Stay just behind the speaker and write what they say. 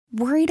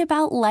Worried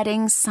about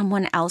letting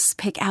someone else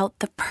pick out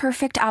the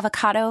perfect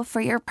avocado for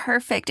your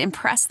perfect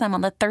impress them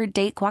on the third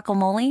date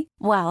guacamole?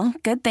 Well,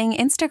 good thing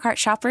Instacart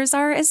shoppers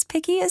are as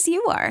picky as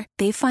you are.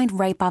 They find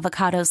ripe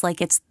avocados like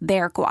it's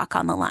their guac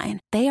on the line.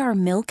 They are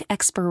milk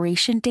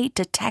expiration date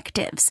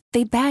detectives.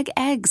 They bag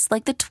eggs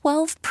like the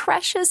 12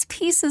 precious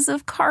pieces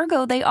of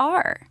cargo they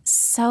are.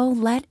 So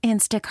let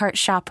Instacart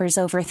shoppers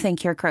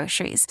overthink your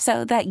groceries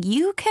so that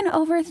you can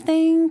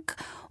overthink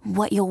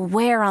what you'll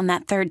wear on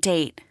that third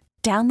date.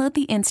 Download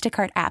the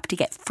Instacart app to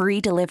get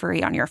free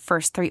delivery on your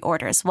first 3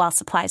 orders while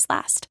supplies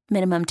last.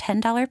 Minimum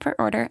 $10 per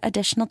order.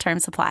 Additional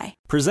terms apply.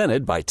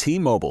 Presented by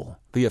T-Mobile,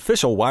 the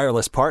official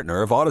wireless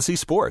partner of Odyssey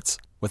Sports.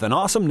 With an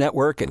awesome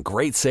network and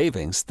great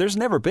savings, there's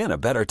never been a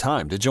better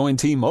time to join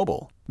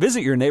T-Mobile. Visit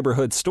your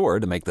neighborhood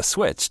store to make the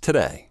switch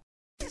today.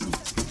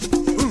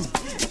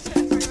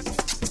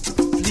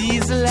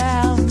 Please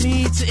allow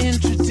me to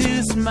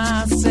introduce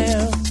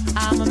myself.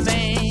 I'm a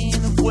man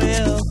of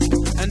wealth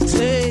and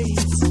taste.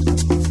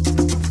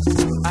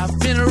 I've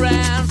been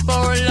around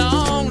for a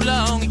long,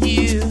 long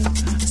year.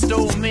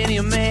 Stole many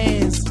a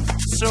man's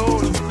soul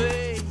of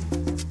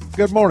faith.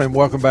 Good morning.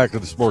 Welcome back to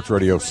the Sports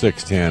Radio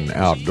 610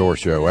 Outdoor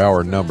Show.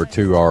 Hour number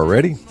 2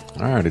 already.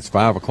 All right, it's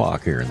 5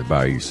 o'clock here in the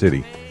Bayou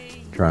City.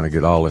 Trying to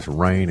get all this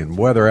rain and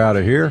weather out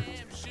of here.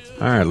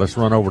 All right, let's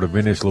run over to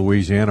Venice,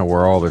 Louisiana,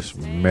 where all this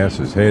mess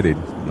is headed.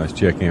 Let's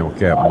check in with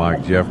Captain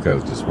Mike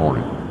Jeffcoat this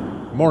morning.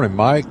 Good morning,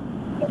 Mike.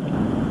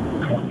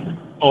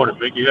 Morning,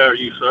 Mickey. How are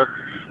you, sir?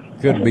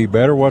 Couldn't be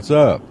better. What's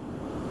up?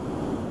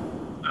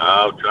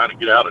 I'm trying to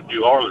get out of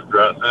New Orleans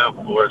right now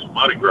before this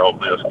Mardi Gras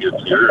mess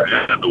gets here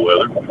and the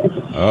weather.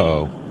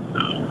 Uh-oh.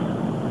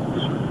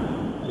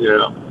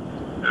 Yeah,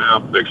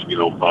 I'm fixing to get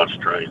on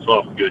Pontchartrain,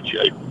 so I'm in good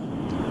shape.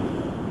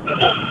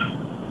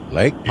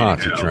 Lake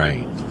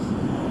Pontchartrain.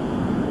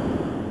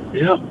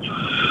 Yep.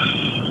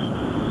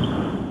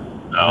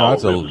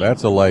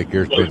 That's a lake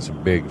there's been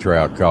some big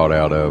trout caught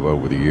out of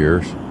over the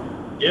years.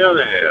 Yeah,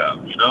 they have.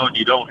 And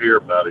you don't hear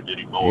about it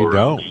anymore. You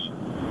don't.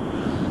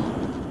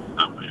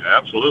 I mean,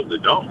 absolutely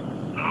don't.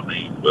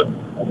 But,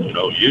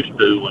 used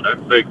to, when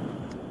that big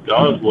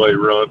causeway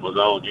run was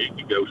on, you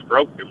could go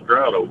stroke them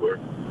trout over.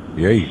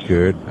 Yeah, you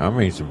could.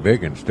 Some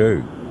big ones,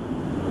 too.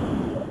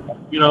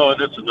 And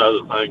that's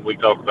another thing. We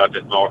talk about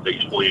that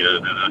northeast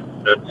wind,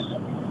 and that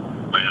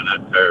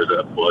tears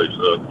that place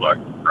up like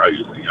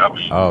crazy.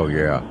 Oh,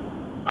 yeah.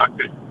 I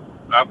think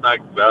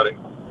about it,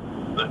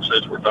 and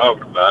since we're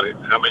talking about it,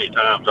 how many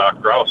times I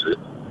cross it,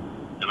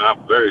 and I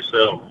very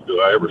seldom do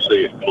I ever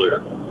see it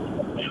clear.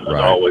 It's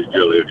always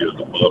just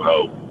a mud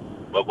hole.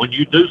 But when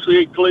you do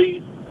see it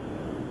clean,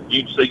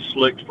 you can see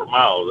slicks for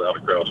miles out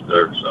across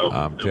there. So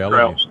I'm the telling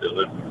trout's you. still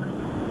in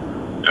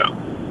there. Yeah.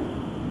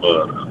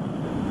 But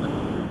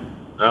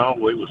no,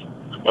 we was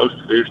supposed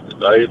to fish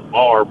today and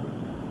tomorrow.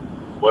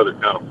 Weather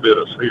kind of fit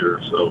us here,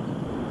 so.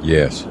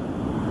 Yes.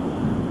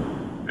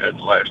 And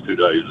the last 2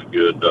 days was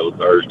good, though.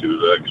 Thursday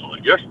was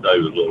excellent. Yesterday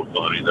was a little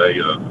funny. They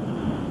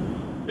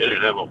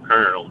didn't have no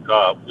current on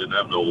top, didn't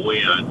have no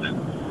wind, and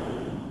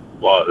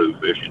wahoo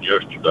fishing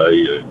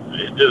yesterday,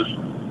 it just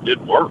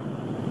didn't work.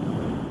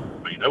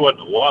 There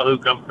wasn't a wahoo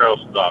come across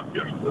the dock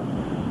yesterday.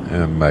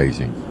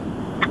 Amazing.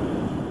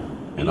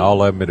 And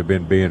all of them had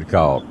been being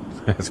caught.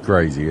 That's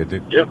crazy, isn't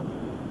it? Yep.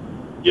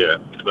 Yeah,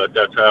 but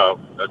that's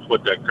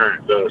what that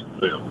current does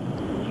to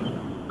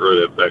them.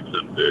 Really affects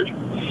them fish.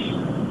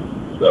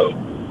 So,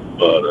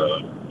 but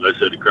they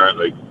said the current,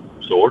 they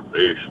soared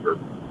fish for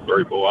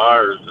 3-4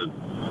 hours and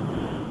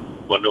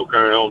wasn't no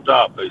current on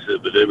top. They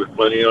said, but there was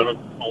plenty on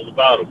the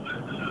bottom.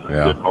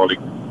 Yeah. Couldn't hardly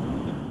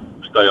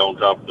stay on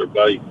top of their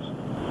baits,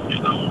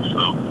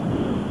 so.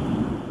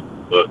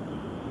 But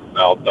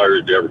now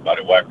Thursday,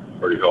 everybody whacked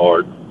pretty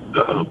hard.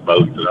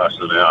 Both that I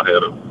sent out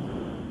had a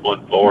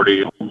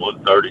 140 and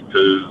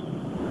 132.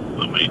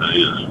 They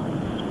just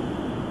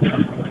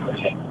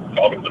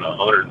caught them in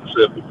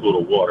 170 foot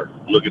of water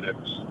looking at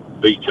the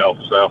beach off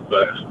the South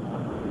Bass.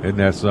 Isn't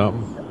that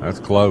something? That's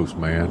close,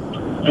 man.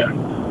 Yeah.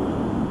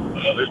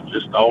 It's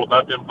just all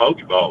about them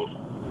pokeballs,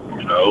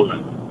 and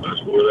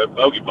that's where that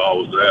pokeball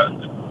was at.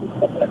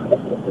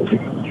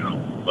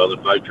 Mother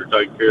Nature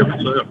taking care of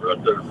itself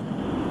right there.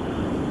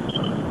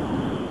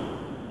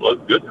 Well,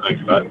 the good thing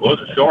about it was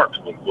the sharks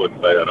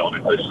wasn't bad on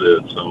it, they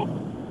said. So,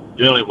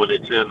 generally, when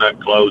it's in that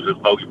close, and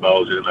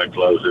Pokeballs in that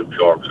close, them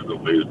sharks are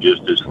going to be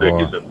just as thick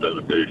as them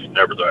other fish and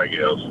everything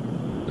else.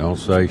 Don't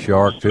say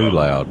shark too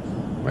loud.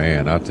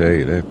 Man, I tell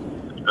you, that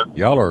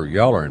y'all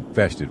are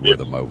infested with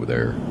them over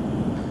there.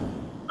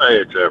 Hey,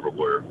 it's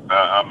everywhere.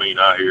 I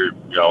hear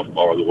y'all's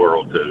part of the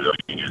world, too.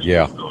 It's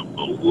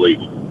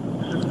illegal,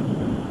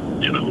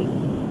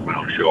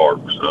 around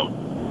sharks. So,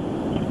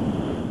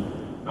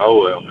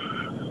 oh, well.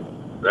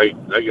 They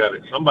got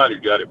it. Somebody's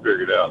got it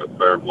figured out up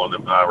there in one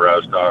of them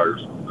high-rise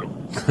tires.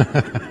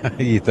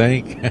 You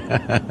think?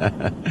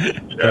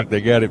 Think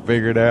they got it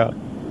figured out?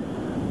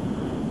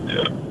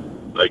 Yeah.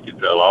 They can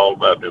tell all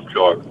about them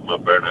sharks from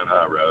up there in that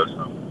high-rise.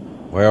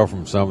 Well,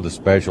 from some of the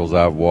specials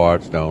I've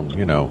watched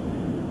on,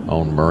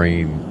 on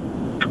marine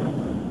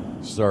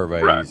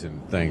surveys Right.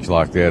 and things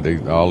like that.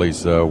 All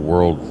these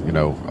world,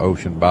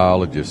 ocean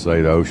biologists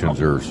say the oceans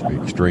are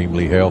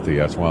extremely healthy.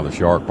 That's why the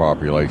shark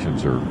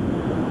populations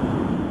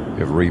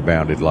have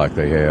rebounded like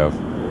they have.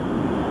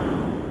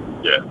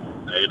 Yeah,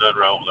 ain't nothing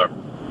wrong with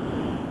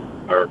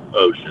our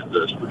oceans,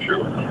 that's for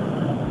sure.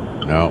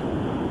 No.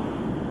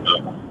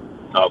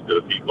 Talked to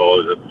a few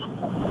boys that were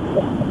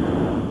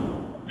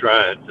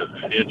trying to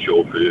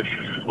inshore fish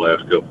the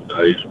last couple of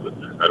days, but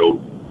that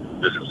old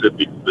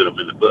Mississippi bit them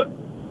in the butt.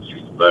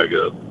 She's back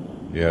up.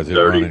 Yeah, is it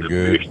Dirty running the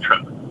good? fish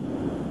trying.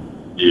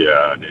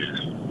 Yeah, and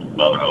it's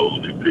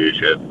butthole. The fish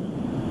hadn't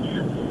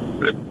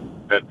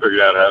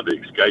figured out how to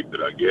escape it,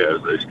 I guess.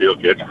 They still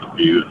catching a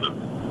few of the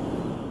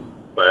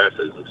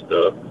basses and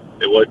stuff.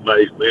 It what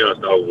amazed me, I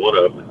saw one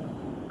of them,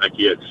 I think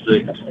he had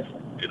 6,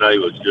 and they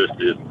was just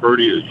as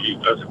pretty as you.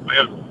 I said,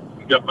 man,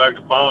 you got back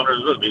to pond or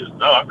something? He said,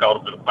 no, I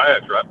caught him in a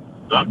patch right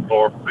not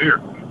far from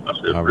here. I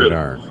said, I'll really?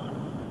 return.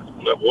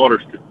 That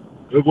water's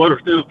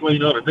still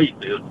clean underneath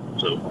then.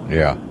 So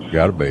Yeah,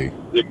 got to be.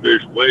 the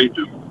fish way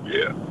too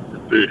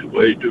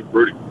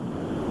pretty.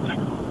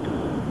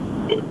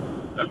 But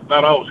that's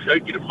about all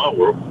shaking in my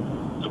world.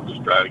 I'm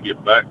just trying to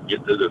get back,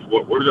 get to this.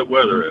 Where's the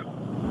weather at?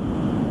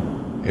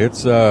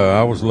 It's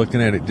I was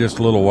looking at it just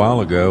a little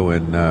while ago,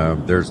 and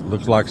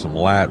looks like some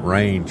light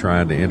rain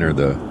trying to enter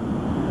the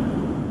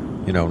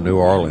New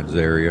Orleans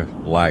area.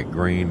 Light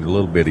green, a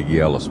little bit of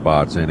yellow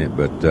spots in it,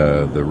 but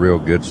the real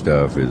good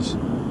stuff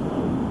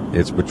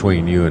it's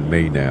between you and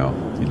me now.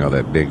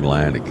 That big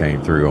line that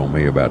came through on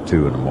me about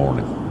 2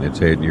 a.m. It's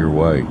heading your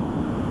way.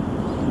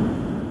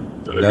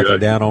 Nothing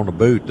down on the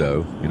boot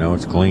though.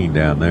 It's clean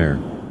down there.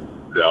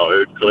 Yeah,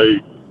 it's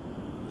clean.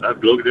 I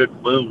was looking at the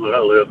moon when I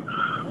left.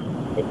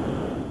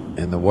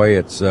 And the way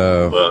it's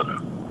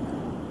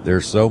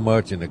there's so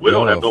much in the We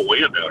Gulf. don't have no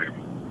wind out here.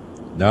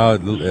 No,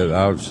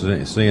 I was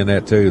seeing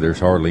that too. There's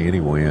hardly any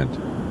wind.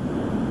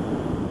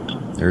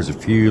 There's a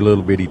few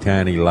little bitty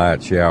tiny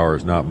light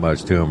showers, not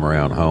much to them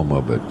around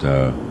Houma, but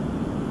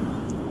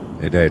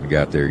it hadn't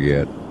got there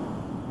yet.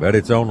 But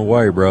it's on the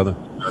way, brother.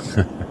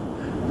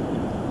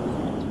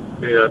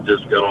 Yeah, I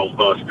just got on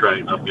bus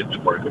train. I'm getting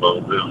sprinkled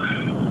on now.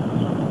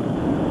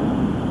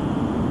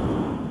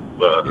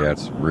 But Yeah,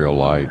 it's real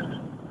light.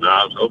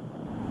 I hope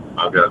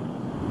I got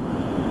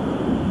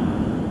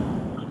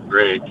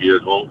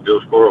grandkids won't go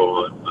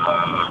squirrel hunt.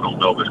 I don't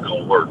know if it's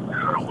going to work.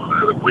 I don't know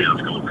how the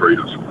wind's going to treat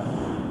us.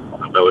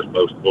 I know it's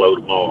supposed to blow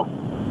tomorrow.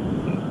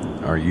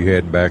 Are you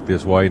heading back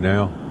this way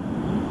now?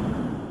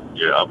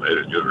 Yeah, I'm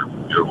headed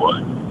your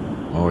way.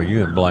 Oh,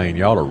 you and Blaine,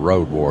 y'all are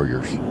road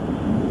warriors.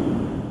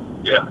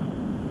 Yeah.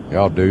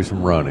 Y'all do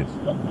some running.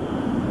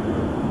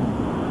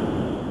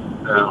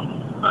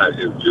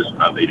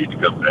 I needed to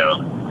come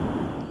down.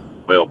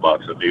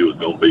 Mailbox I knew was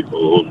going to be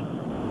full.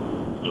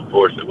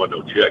 Unfortunately, there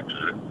wasn't no checks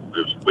in it.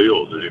 There's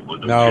bills in it.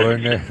 No,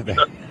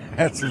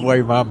 that's the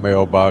way my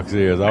mailbox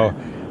is.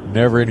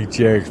 Never any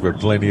checks, but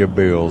plenty of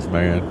bills,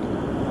 man.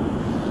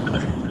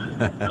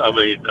 I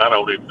mean, I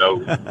don't even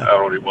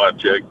want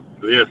to check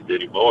list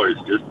anymore.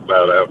 It's just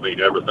about,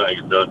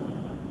 everything's done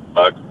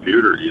by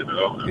computer,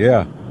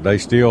 Yeah, they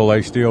still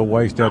waste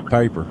that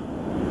paper.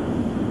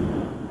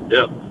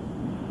 Yeah,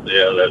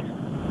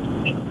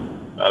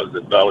 I was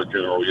at Dollar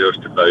General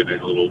yesterday, and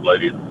there's a little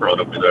lady in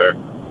front of me there,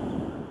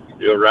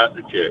 still writing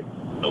the check.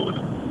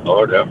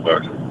 Lord have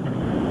mercy.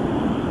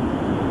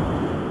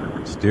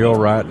 Still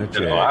writing a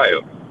check.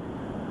 Ohio.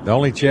 The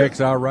only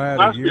checks I write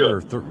a year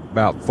are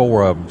about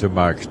 4 of them to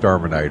my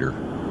exterminator,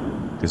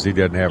 because he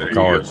doesn't have a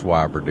card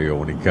swiper deal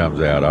when he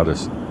comes out. I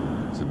just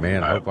said,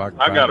 man, I hope I can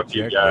find got a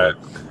few guys.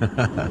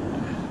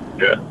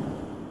 Yeah,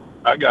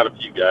 I got a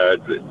few guys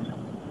that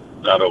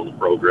not on the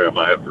program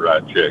I have to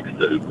write checks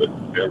to, but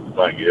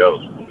everything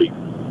else,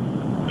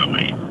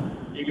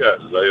 you got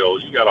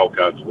Zelle, you got all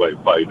kinds of ways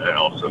to pay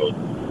now, so.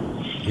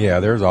 Yeah,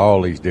 there's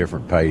all these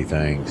different pay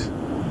things.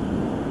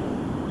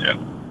 Yeah.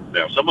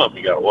 Now, some of them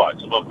you got to watch.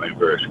 Some of them ain't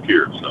very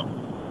secure, so.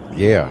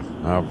 Yeah,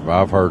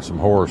 I've heard some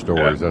horror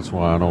stories. Yeah. That's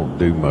why I don't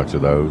do much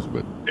of those,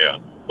 but. Yeah,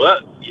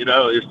 but,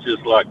 it's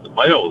just like the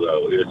mail,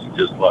 though. It's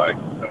just like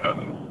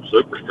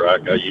Super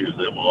Strike. I use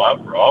them a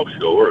lot for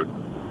offshore.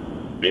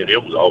 Me and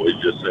him was always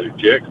just sending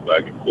checks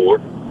back and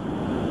forth.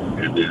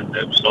 And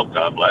then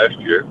sometime last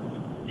year,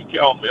 he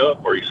called me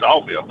up, or he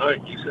saw me, I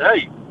think. He said,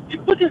 hey, you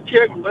put that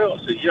check in the mail?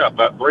 I said, yeah,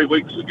 about 3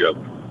 weeks ago.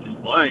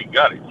 Well, I ain't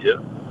got it yet.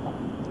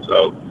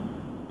 So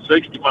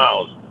 60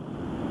 miles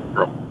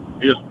from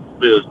his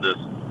business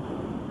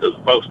to the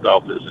post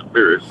office in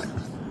Paris,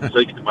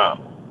 60 miles.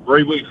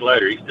 3 weeks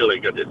later, he still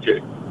ain't got that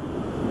check.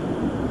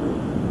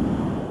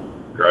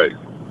 Crazy.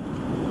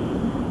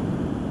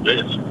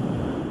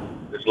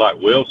 It's like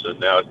Wilson.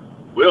 Now,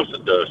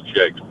 Wilson does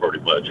checks pretty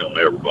much on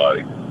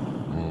everybody.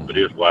 But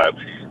his wife,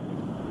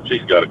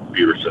 she's got a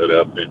computer set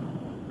up and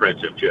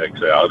prints them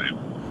checks out, and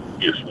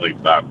you swing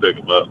by and pick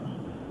them up.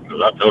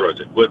 Because I told her, I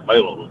said, quit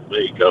mailing them with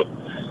me, because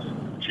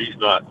she's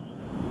not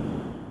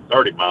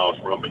 30 miles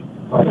from me.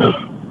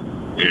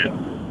 And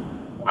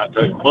I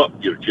take them up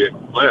and get a check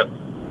from left.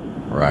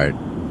 Right.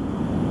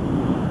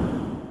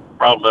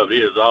 Problem of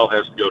it is, all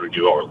has to go to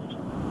New Orleans.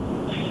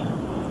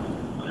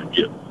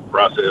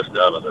 processed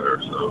out of there.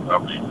 So, I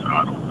mean,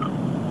 I don't know.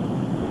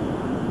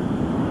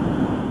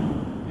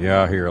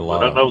 Yeah, I hear a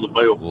lot of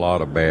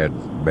bad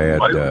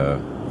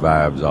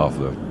vibes off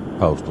the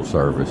Postal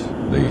Service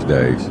these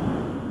days.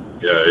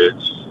 Yeah,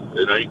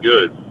 it ain't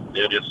good.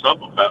 And it's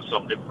something about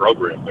some of the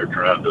program they're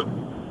trying to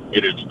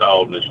get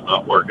installed and it's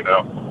not working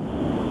out.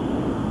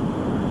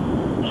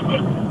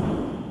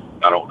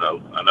 I don't know.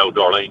 I know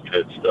Darlene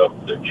had stuff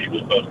that she was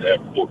supposed to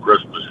have before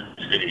Christmas and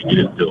she didn't get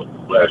it until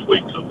last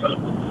week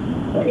sometime.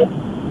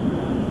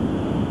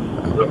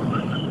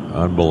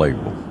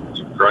 Unbelievable. It's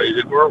a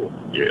crazy world.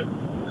 Yeah,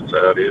 that's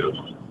how it is.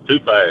 Too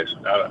fast.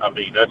 I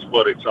mean, that's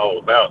what it's all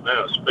about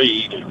now,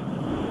 speed and,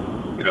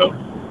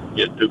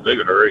 getting too big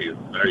a hurry and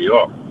there you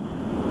are.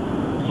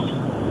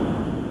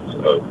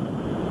 So,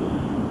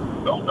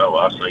 don't know.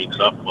 I seen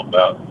something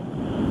about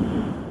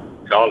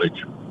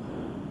college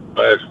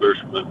bass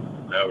fishermen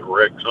having a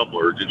wreck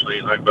somewhere. Did you see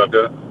anything about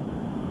that?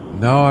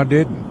 No, I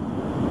didn't.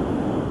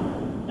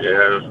 Yeah,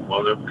 it was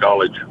one of them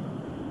college.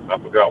 I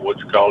forgot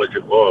which college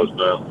it was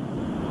now.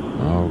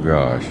 Oh,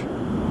 gosh.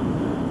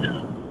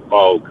 Yeah,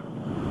 fog.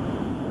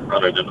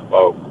 Running in the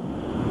fog.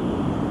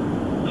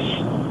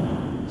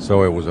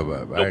 So it was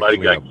Nobody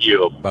got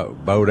killed.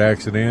 Boat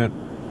accident?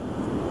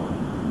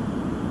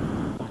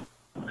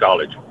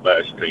 College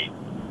bass team.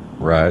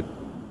 Right.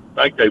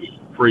 I think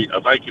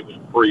it was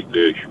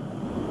pre-fish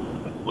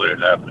when it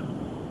happened.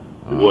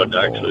 It wasn't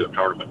actually a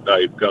tournament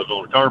day, because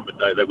on a tournament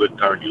day they wouldn't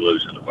turn you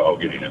loose in the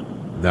fog again.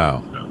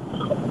 No.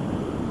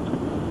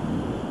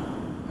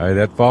 Hey,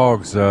 that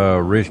fog's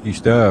risky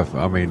stuff.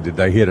 I mean, did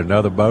they hit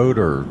another boat,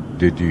 or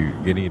did you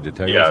get any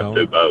details on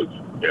it? Yeah, 2 boats.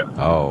 Yeah.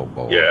 Oh,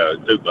 boy. Yeah,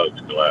 2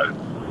 boats collided.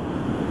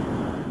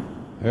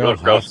 Hell,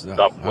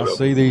 I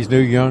see these new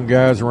young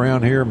guys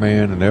around here,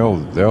 man, and they'll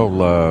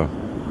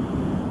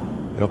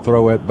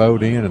throw that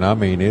boat in, and I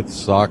mean, it's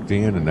socked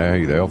in, and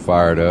they'll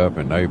fire it up,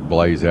 and they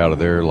blaze out of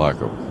there like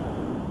a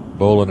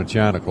bull in a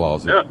china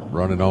closet,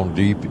 running on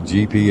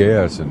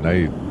GPS, and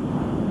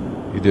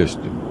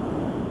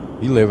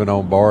you living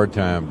on borrowed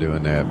time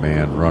doing that,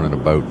 man, running a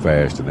boat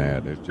fast and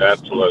that. It's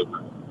just, absolutely.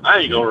 I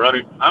ain't gonna run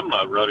it. I'm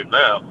not running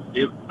now.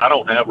 I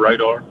don't have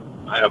radar.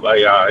 I have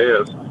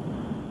AIS,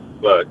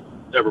 but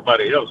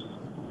everybody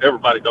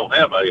don't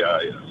have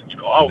AIS.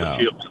 All the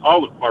ships,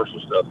 all the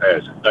commercial stuff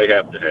has it. They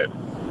have to have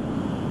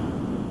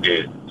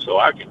it. And so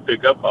I can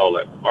pick up all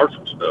that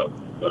commercial stuff,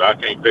 but I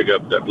can't pick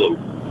up that little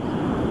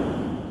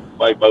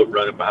play boat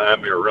running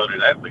behind me or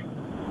running at me.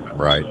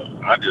 Right. So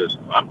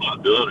I'm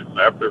not doing it.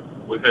 After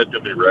we've had too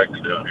many wrecks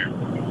down here,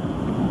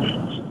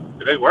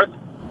 it ain't worth it.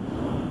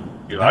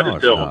 I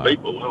just tell my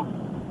people, well,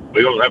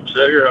 we're going to have to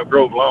sit here. I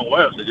drove a long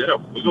way. I said, yeah,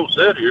 we're going to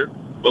sit here,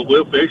 but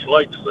we'll fish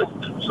late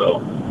season.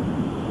 So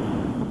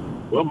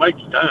we'll make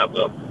your time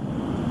up.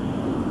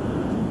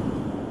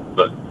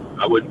 But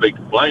I wouldn't be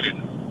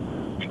complaining,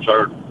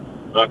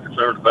 not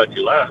concerned about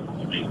your life.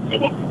 I mean,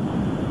 come on.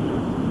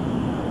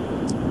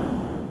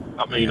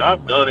 I mean,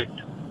 I've done it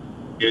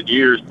in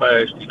years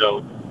past,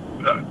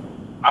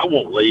 I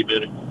won't leave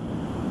in it,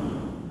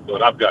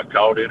 but I've got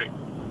caught in it.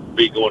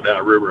 Be going down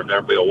the river and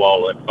there'll be a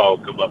wall of that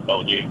fog come up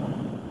on you.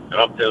 And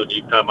I'm telling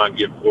you, time I can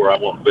get where I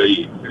want to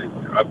be,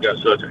 I've got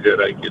such a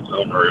headache, it's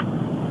unreal.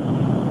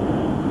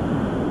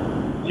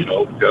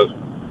 Because,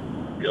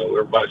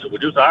 everybody said, well,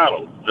 just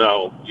idle.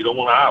 No, you don't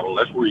want to idle.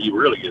 That's where you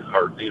really get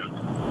hurt then.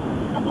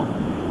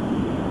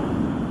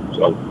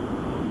 So,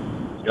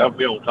 you got to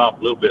be on top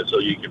a little bit so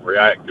you can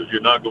react, because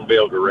you're not going to be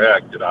able to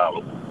react at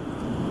idle.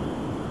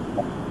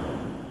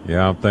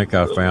 Yeah, I think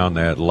I found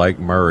that Lake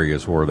Murray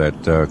is where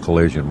that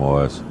collision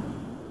was.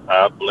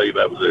 I believe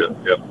that was it,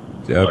 yep.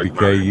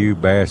 WKU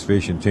bass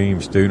fishing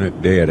team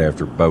student dead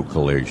after boat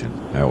collision.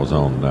 That was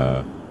on,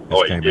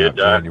 came out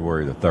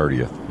January the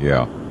 30th,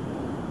 yeah.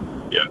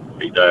 Yeah,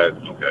 he died.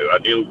 Okay, I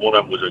knew one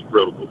of them was in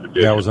critical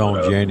condition. That was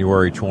on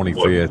January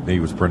 25th, and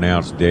he was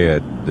pronounced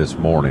dead this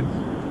morning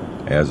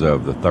as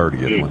of the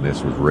 30th when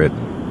this was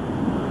written.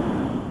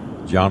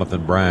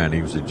 Jonathan Bryan,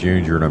 he was a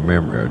junior and a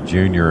member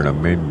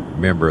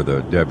of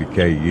the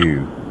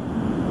WKU.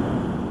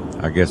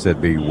 I guess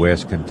that'd be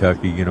West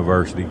Kentucky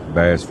University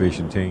bass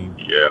fishing team.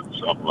 Yeah,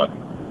 something like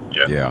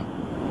that. Yeah.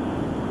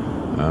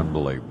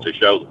 Unbelievable. Did they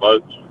show the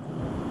boats?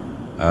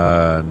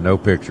 No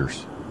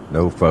pictures,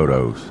 no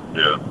photos.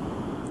 Yeah.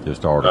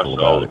 Just article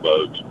about it.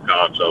 Boats,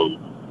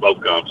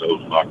 boat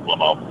consoles, knocked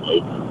them off the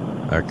boat.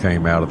 That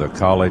came out of the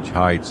College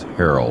Heights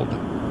Herald.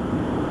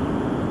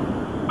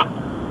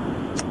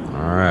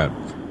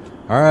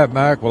 All right,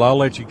 Mike. Well, I'll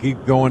let you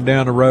keep going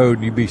down the road,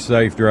 and you be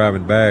safe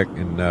driving back.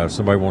 And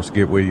somebody wants to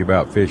get with you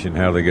about fishing,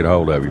 how do they get a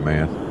hold of you,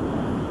 man?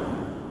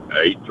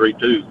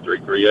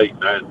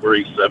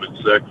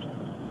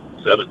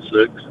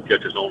 832-338-9376.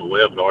 Catch us on the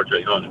web at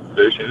RJ Hunting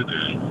Fishing.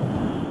 And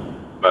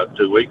about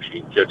 2 weeks,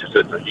 you can catch us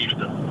at the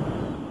Houston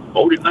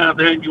 49th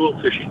Annual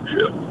Fishing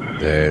Show.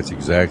 That's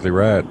exactly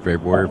right.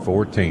 February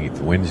 14th,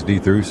 Wednesday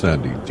through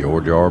Sunday.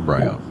 George R.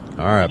 Brown.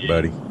 All right,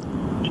 buddy.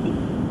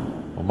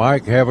 Well,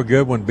 Mike, have a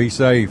good one. Be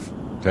safe.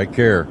 Take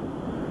care.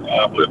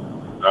 All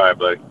right,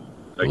 buddy.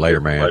 Later,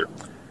 man. Later.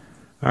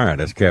 All right,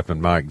 that's Captain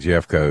Mike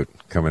Jeffcoat,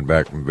 coming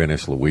back from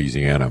Venice,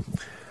 Louisiana.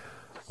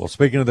 Well,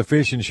 speaking of the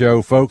fishing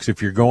show, folks,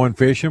 if you're going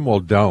fishing, well,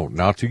 don't.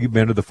 Not till you've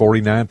been to the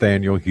 49th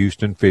Annual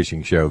Houston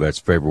Fishing Show. That's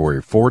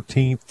February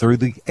 14th through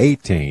the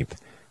 18th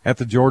at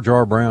the George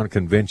R. Brown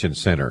Convention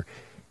Center.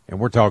 And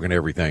we're talking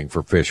everything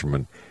for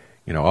fishermen.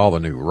 You know, all the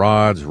new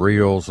rods,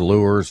 reels,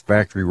 lures,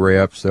 factory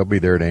reps. They'll be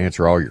there to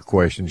answer all your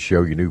questions,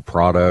 show you new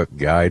product,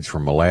 guides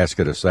from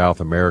Alaska to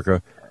South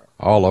America,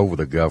 all over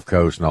the Gulf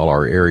Coast and all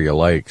our area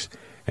lakes.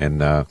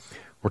 And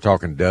we're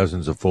talking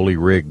dozens of fully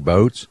rigged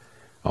boats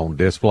on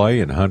display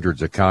and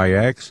hundreds of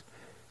kayaks.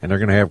 And they're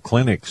going to have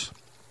clinics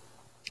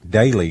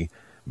daily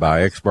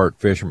by expert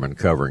fishermen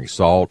covering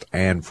salt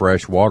and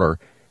fresh water.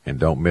 And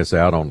don't miss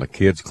out on the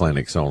kids'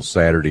 clinics on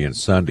Saturday and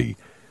Sunday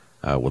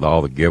with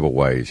all the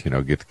giveaways. You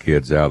know, get the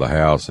kids out of the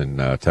house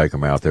and take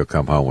them out. They'll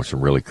come home with some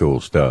really cool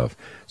stuff.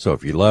 So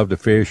if you love to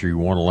fish or you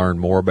want to learn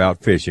more about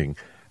fishing,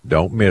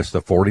 don't miss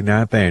the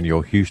 49th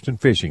Annual Houston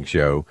Fishing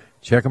Show.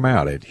 Check them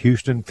out at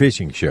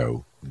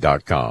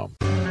HoustonFishingShow.com.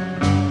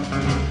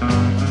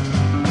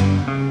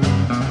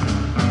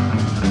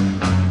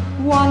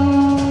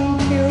 One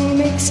pill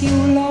makes you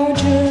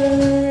larger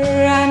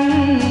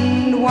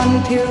and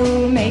one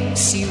pill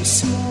makes you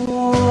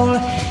small,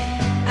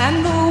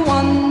 and the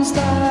ones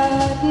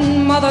that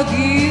mother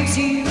gives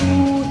you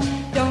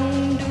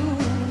don't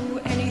do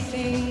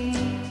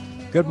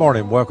anything. Good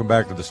morning. Welcome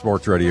back to the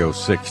Sports Radio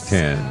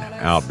 610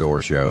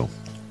 Outdoor Show.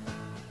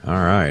 All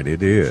right,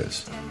 it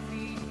is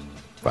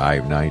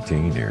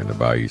 5:19 here in the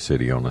Bayou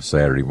City on a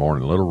Saturday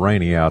morning. A little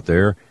rainy out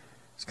there.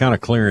 It's kind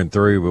of clearing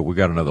through, but we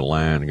got another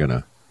line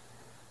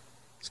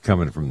it's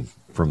coming from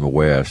the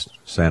west,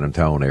 San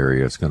Antonio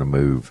area. It's going to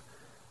move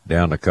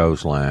down the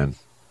coastline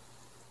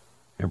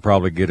and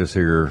probably get us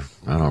here,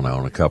 I don't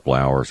know, in a couple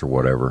hours or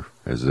whatever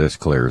as this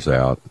clears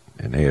out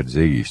and heads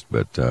east.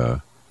 But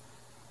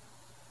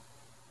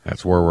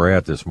that's where we're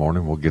at this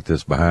morning. We'll get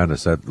this behind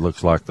us. That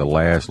looks like the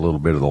last little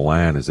bit of the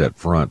line as that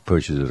front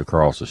pushes it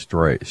across the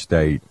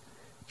state,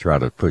 try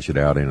to push it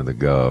out into the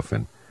Gulf.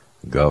 And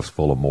the Gulf's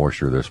full of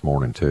moisture this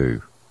morning,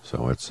 too.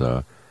 So it's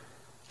a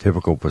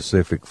typical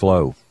Pacific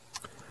flow.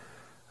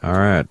 All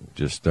right,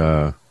 just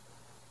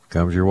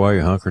comes your way,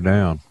 hunker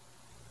down.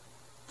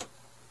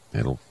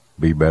 It'll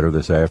be better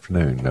this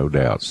afternoon, no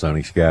doubt.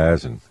 Sunny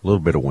skies and a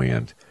little bit of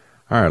wind.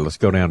 All right, let's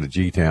go down to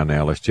G-Town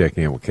now. Let's check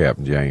in with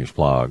Captain James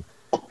PLaag.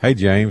 Hey,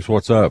 James,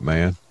 what's up,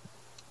 man?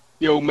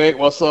 Yo, Mick,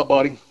 what's up,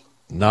 buddy?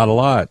 Not a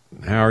lot.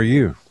 How are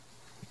you?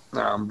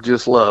 I'm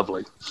just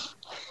lovely.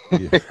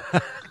 Yeah.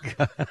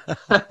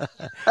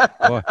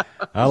 Boy,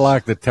 I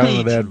like the tone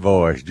of that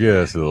voice.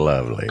 Just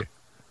lovely.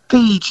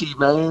 Peachy,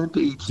 man,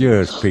 peachy.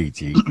 Just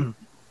peachy.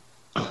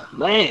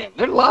 Man,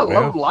 there's a lot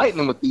of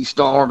lightning with these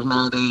storms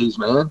nowadays,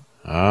 man.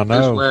 I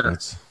know.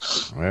 This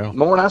winter.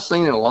 More than I've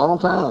seen in a long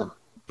time.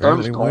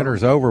 Apparently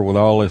winter's over with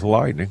all this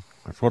lightning.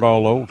 That's what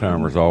all old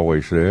timers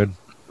always said.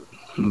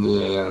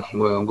 Yeah,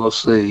 well, we'll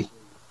see.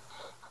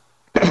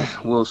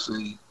 We'll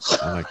see.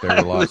 I think they're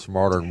a lot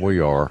smarter than we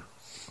are.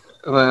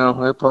 Well,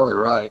 they're probably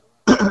right.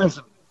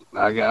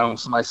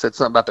 Somebody said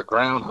something about the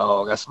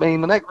groundhog. I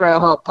mean, when that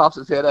groundhog pops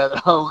his head out of the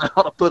hole, I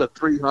ought to put a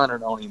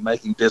 300 on him,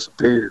 make him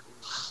disappear.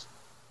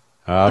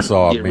 I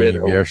saw a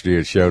meme yesterday.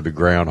 It showed the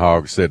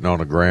groundhog sitting on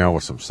the ground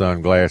with some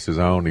sunglasses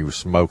on. He was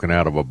smoking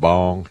out of a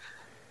bong.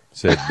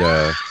 Said,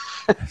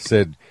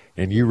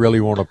 and you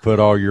really want to put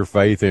all your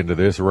faith into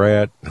this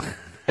rat?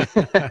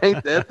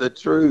 Ain't that the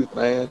truth,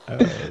 man? Oh,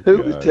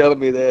 who was telling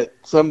me that?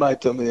 Somebody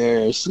told me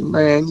there. I said,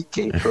 man, you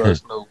can't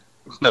trust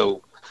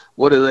no.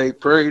 What is a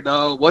prairie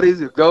dog? What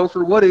is it,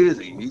 gopher? What is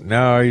he?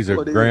 No, he's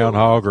a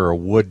groundhog or a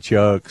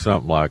woodchuck,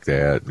 something like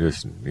that.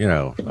 Just,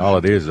 all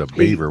it is a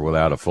beaver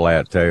without a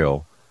flat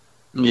tail.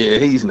 Yeah,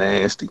 he's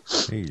nasty.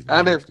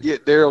 I never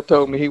forget, Daryl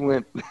told me he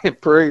went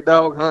prairie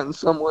dog hunting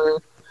somewhere.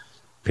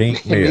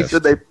 Pink mist.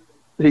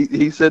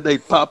 He said they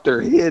popped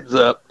their heads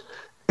up.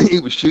 He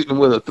was shooting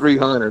with a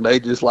 300. They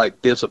just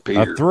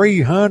disappeared. A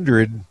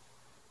 300?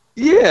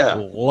 Yeah.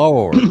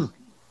 Lord.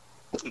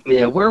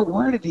 Yeah,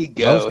 where did he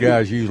go? Most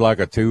guys use like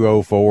a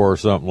 204 or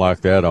something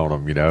like that on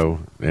them,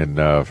 and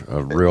a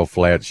real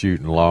flat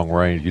shooting long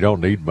range. You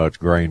don't need much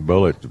grain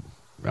bullet.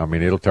 I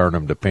mean, it'll turn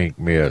them to pink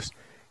mist.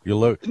 You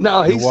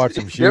watch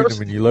them shoot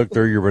them, and you look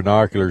through your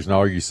binoculars, and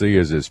all you see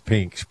is this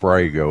pink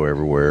spray go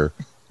everywhere.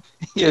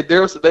 Yeah,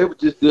 Daryl said they would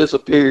just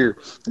disappear.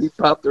 He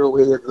popped their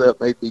heads up,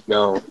 they'd be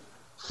gone.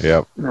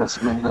 Yep.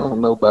 That's, man, I don't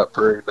know about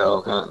prairie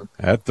dog hunting.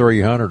 That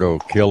 300 will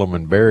kill them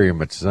and bury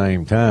them at the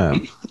same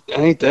time.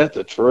 Ain't that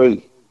the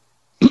truth?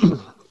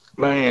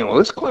 Man, well,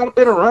 it's quite a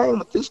bit of rain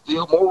with this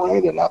deal. More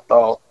rain than I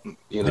thought.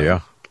 Yeah.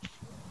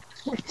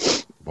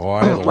 Boy,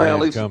 I had a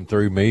land come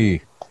through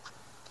me.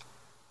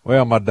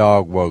 Well, my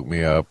dog woke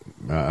me up.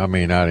 I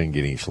mean, I didn't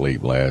get any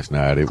sleep last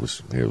night. It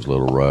was a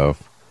little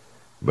rough.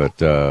 But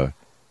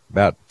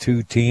about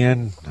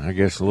 2:10, I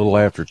guess a little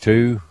after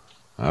 2,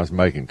 I was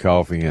making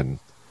coffee, and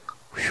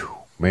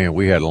man,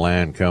 we had a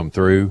line come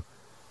through.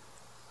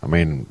 I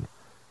mean,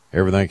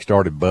 everything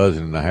started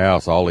buzzing in the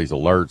house, all these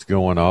alerts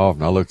going off,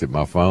 and I looked at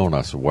my phone.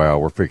 I said, wow,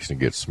 we're fixing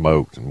to get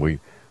smoked. And we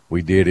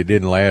did. It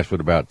didn't last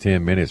but about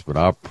 10 minutes, but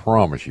I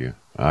promise you,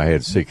 I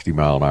had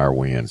 60-mile-an-hour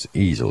winds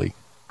easily.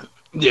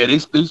 Yeah,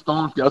 these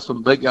storms got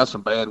some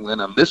bad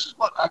wind. This is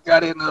what I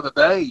got in the other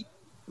day.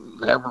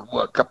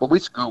 A couple of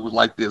weeks ago it was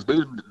like this. But it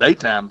was in the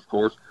daytime, of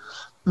course.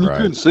 You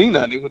couldn't see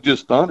nothing. It was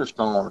just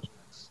thunderstorms.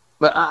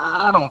 But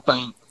I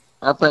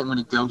think when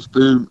it goes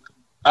through,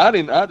 I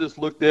just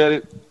looked at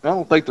it. I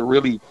don't think the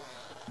really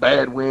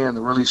bad wind,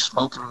 the really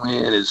smoking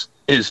wind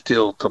is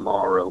till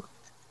tomorrow.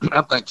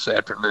 I think this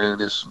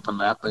afternoon is.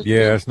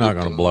 It's not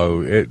going to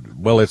blow.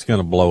 It's going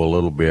to blow a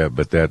little bit,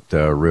 but that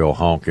real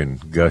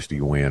honking,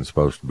 gusty wind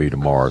supposed to be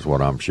tomorrow is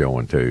what I'm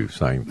showing too.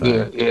 Same thing.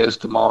 Yeah, it's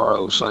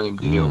tomorrow. Same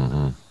deal.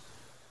 Mm-hmm.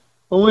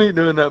 Well, we ain't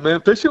doing that,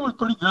 man. Fishing was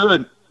pretty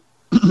good.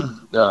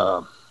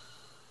 Now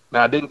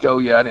I didn't go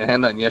yet. I didn't have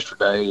nothing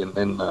yesterday, and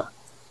then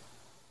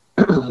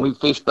we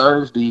fished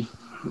Thursday,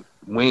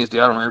 Wednesday.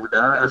 I don't remember.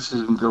 I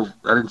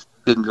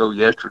didn't go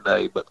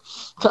yesterday, but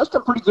touched a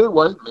pretty good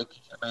weight,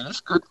 Mickey. I mean,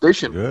 it's good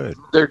fishing. Good.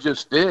 They're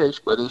just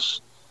fish, but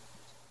it's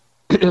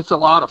a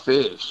lot of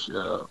fish.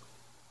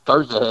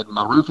 Thursday I had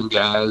my roofing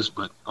guys,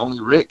 but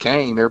only Rick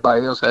came.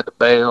 Everybody else had to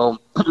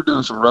bail. They're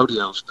doing some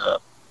rodeo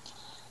stuff.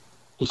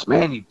 He said,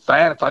 man, you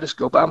fat if I just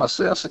go by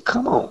myself? I said,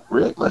 come on,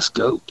 Rick, let's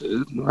go,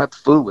 dude. You don't have to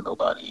fool with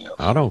nobody else.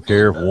 I don't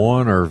care if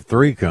 1 or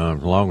 3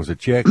 comes, as long as the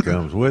check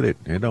comes with it.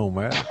 It don't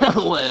matter.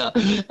 Well,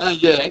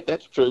 yeah,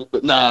 that's true.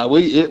 But nah,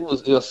 it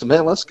was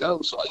man, let's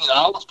go. So,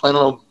 I was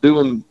planning on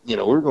doing, we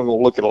were going to go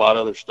look at a lot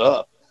of other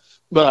stuff.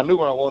 But I knew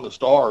where I wanted to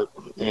start.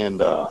 And,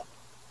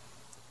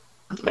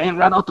 man,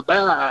 right off the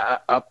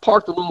bat, I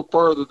parked a little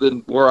further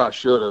than where I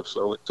should have.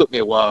 So it took me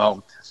a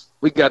while.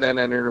 We got down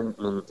there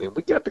and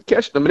we got to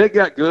catch them. And it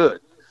got good.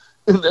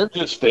 And they're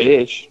just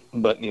fish,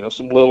 but,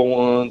 some little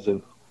ones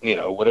and,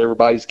 what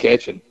everybody's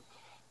catching.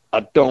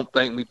 I don't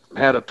think we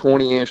had a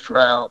 20-inch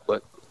trout,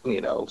 but,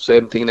 17,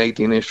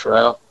 18-inch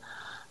trout.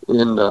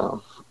 And,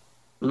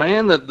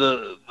 man,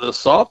 the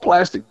soft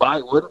plastic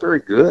bite wasn't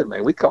very good,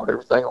 man. We caught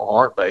everything on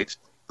hard baits,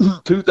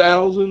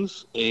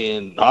 2000s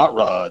and hot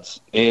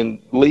rods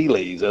and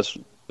lilies. That's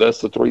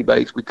the 3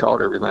 baits we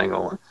caught everything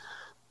on.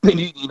 And,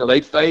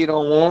 they'd fade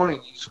on one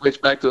and you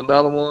switch back to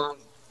another one.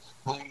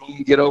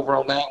 You get over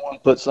on that one,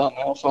 put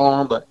something else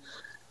on, but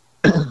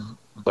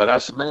I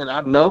said, man,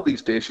 I know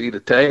these fish eat a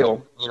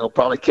tail,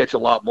 probably catch a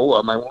lot more.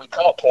 I mean, when we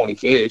caught 20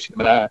 fish,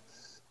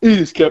 he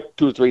just kept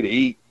 2 or 3 to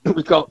eat.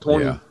 We caught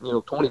 20,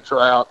 20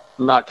 trout,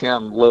 not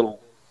counting little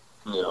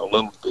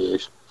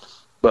fish.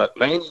 But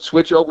man, you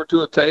switch over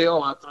to a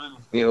tail, I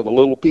threw, the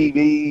little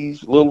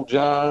PVs, little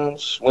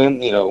johns,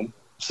 swim,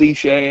 sea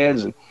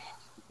shads, and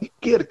you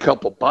get a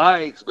couple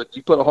bites, but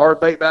you put a hard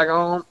bait back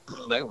on,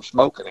 they were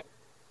smoking it.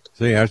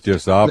 See, that's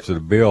just the opposite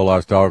of Bill. I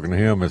was talking to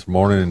him this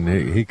morning,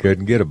 and he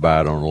couldn't get a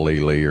bite on a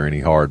lily or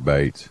any hard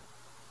baits.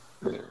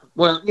 Yeah.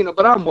 Well,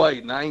 but I'm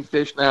waiting. I ain't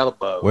fishing out of the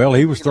boat. Well,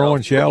 he was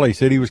throwing shallow. He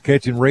said he was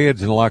catching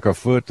reds in like a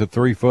foot to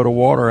 3 foot of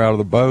water out of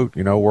the boat,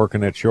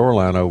 working that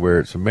shoreline over there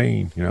at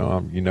Sabine.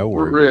 Where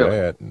he's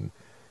at. And,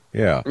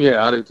 yeah.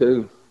 Yeah, I do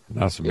too.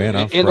 And I said, man,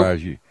 I'm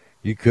surprised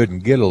you couldn't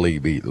get a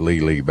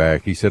lily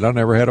back. He said, I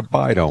never had a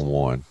bite on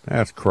one.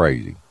 That's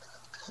crazy.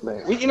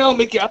 Man.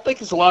 Mickey, I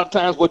think it's a lot of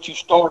times what you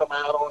start them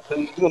out on,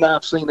 too. You and I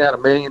have seen that a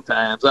million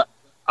times.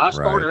 I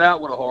started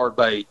out with a hard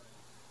bait,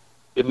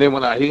 and then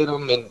when I hit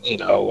them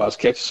and, I was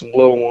catching some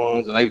little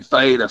ones, and they'd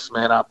fade, I said,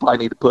 man, I probably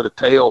need to put a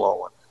tail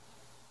on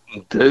it.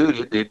 And,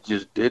 dude, it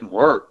just didn't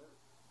work.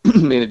 I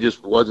mean, it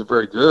just wasn't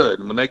very good.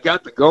 And when they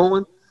got to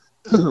going,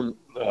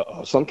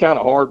 some kind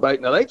of hard bait,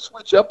 now they'd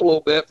switch up a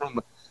little bit from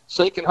a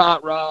sinking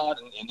hot rod,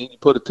 and then you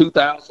put a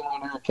 2000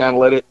 on there and kind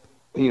of let it,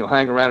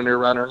 hang around in there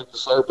right underneath the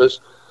surface.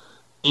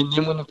 And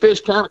then when the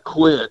fish kind of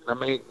quit,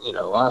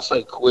 I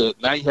say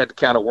quit, now you had to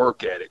kind of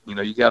work at it.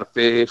 You got to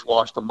fish,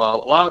 wash the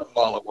mullet. A lot of the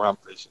mullet where I'm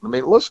fishing.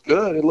 It looks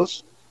good. It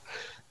looks,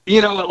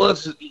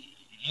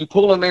 you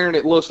pull in there and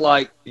it looks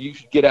like you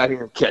should get out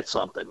here and catch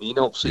something. You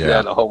don't see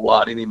that a whole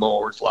lot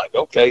anymore. It's like,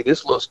 okay,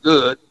 this looks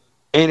good,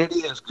 and it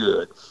is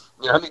good.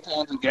 How many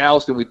times in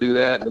Galveston we do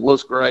that, and it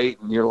looks great,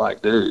 and you're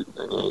like, dude,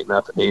 there ain't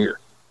nothing here.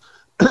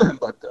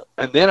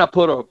 And then I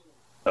put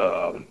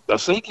a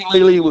sinking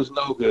lily was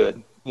no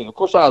good. Of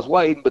course, I was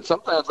waiting, but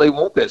sometimes they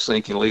want that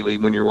sinking lily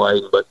when you're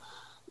waiting. But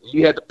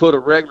you had to put a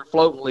regular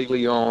floating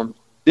lily on,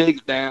 dig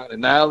it down,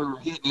 and now they're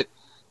hitting it.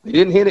 They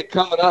didn't hit it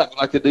coming up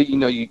like they do.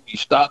 You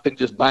stop and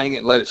just bang it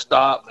and let it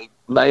stop. They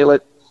nail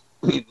it.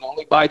 The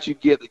only bite you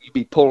get that you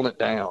be pulling it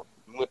down.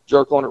 You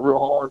jerk on it real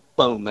hard,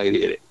 boom, they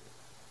hit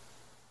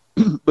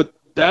it. But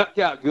that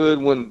got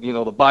good when,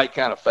 the bite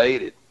kind of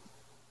faded.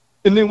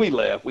 And then we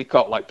left. We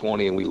caught like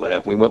 20 and we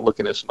left. We went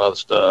looking at some other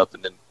stuff,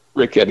 and then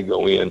Rick had to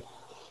go in.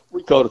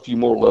 We caught a few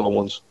more little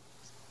ones,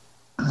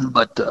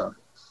 but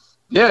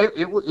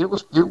it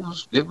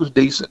was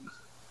decent.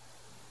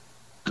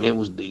 It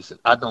was decent.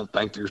 I don't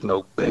think there's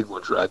no big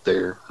ones right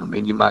there.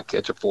 You might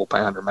catch a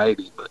 4-pounder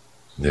maybe, but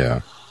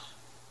yeah,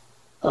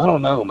 I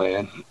don't know,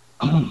 man.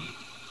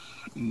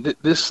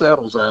 This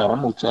settles out.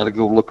 I'm gonna try to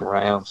go look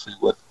around,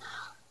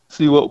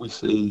 see what we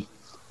see.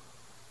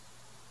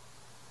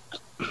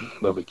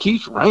 But it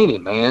keeps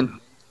raining,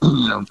 man.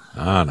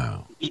 I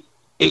know.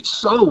 It's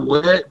so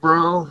wet,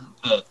 bro.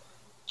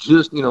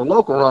 just,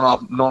 local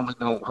runoff normally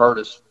don't hurt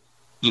us,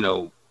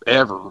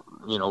 ever,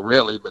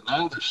 really. But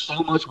now there's so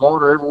much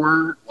water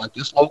everywhere, like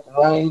this local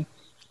rain.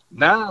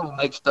 Now it'll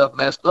make stuff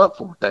messed up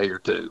for a day or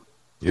two.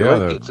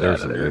 Yeah,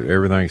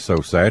 everything's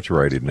so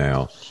saturated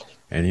now.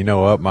 And,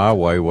 up my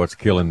way, what's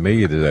killing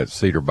me is that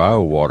Cedar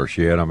Bayou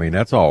watershed. I mean,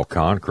 that's all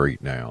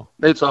concrete now.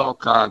 It's all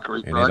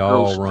concrete. And it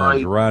all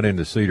runs right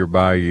into Cedar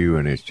Bayou,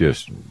 and it's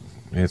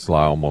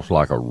like almost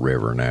like a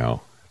river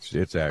now.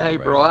 It's aggravating.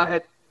 Hey, bro,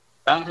 I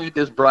had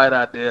this bright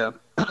idea.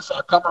 So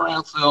I come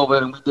around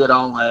Sylvan, and we did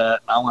all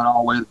that. I went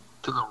all the way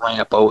to the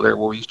ramp over there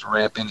where we used to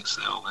ramp in at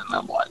Sylvan. And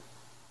I'm like,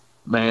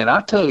 man, I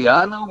tell you,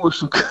 I know where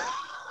some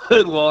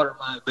good water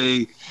might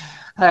be.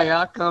 Hey,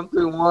 I come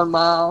through 1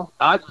 mile.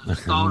 I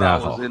just thought I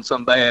was in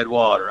some bad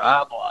water.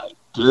 I'm like,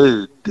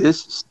 dude,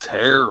 this is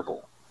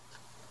terrible.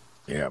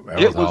 Yeah,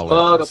 it was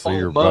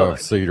all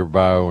Cedar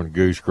Bayou and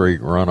Goose Creek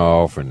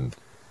runoff and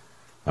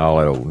all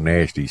that old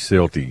nasty,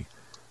 silty,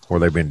 where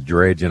they've been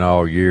dredging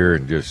all year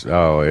and just,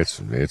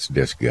 it's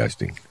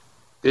disgusting.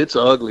 It's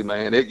ugly,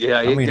 man. A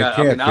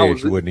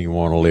catfish wouldn't even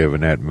want to live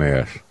in that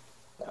mess.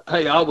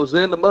 Hey, I was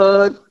in the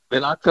mud,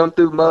 and I come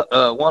through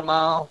 1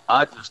 mile.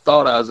 I just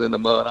thought I was in the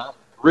mud. I'm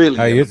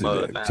really in the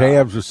mud now.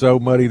 Tabs was so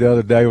muddy the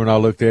other day when I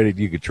looked at it,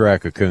 you could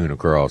track a coon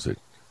across it.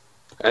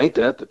 Ain't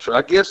that the truth?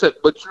 I guess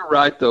but you're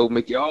right though,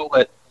 Mickey. All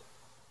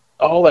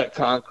that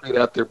concrete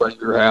out there by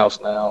your house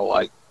now,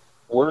 like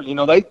where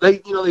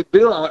they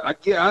build.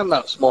 I'm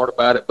not smart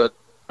about it, but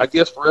I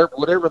guess for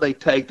whatever they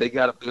take, they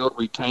got to build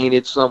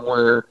retainage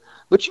somewhere.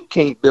 But you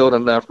can't build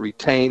enough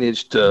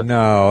retainage to.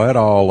 No, it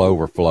all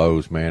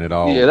overflows, man. It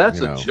all. Yeah, that's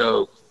a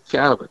joke.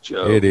 Kind of a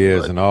joke. It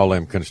is, and all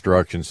them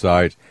construction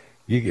sites.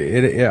 I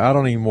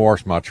don't even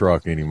wash my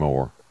truck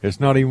anymore. It's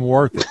not even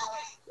worth it.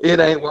 It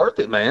ain't worth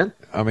it, man.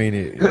 I mean,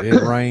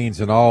 it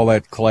rains and all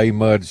that clay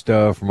mud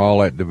stuff from all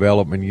that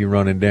development. You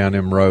running down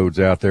them roads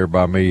out there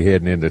by me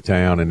heading into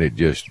town, and it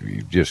just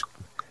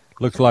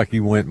looks like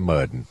you went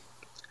mudding.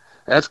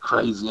 That's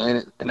crazy, ain't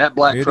it? And that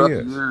black truck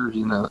of yours,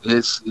 you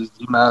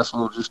might as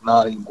well just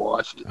not even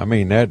wash it. I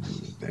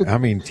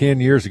mean, 10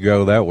 years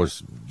ago, that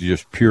was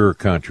just pure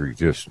country,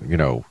 just,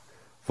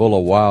 full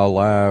of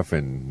wildlife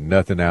and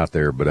nothing out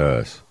there but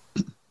us.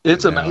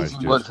 It's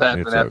amazing what's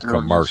happening out there. It's a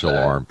commercial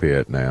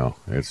armpit now.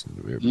 It's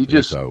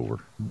over.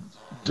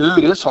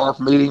 Dude, it's hard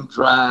for me to even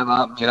drive.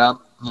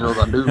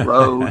 The new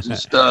roads and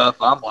stuff.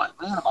 I'm like,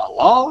 man, am I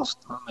lost?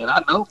 I mean,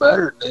 I know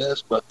better than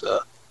this, but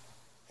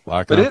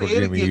Uncle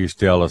Jimmy used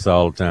to tell us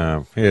all the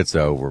time, it's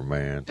over,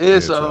 man.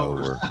 It's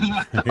over.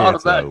 I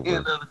thought about it the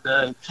other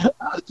day.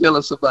 I was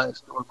telling somebody a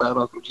story about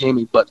Uncle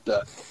Jimmy, but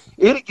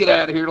it'll get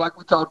out of here like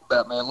we talked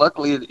about, man.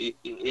 Luckily,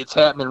 it's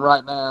happening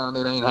right now, and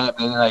it ain't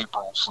happening in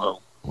April,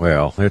 so.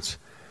 Well, it's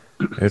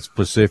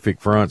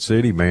Pacific Front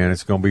City, man.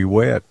 It's going to be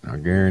wet. I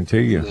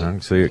guarantee you. I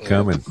can see it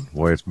coming the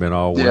way it's been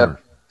all winter.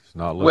 It's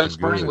not looking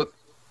good.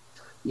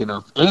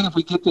 And if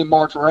we get them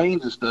March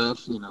rains and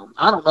stuff,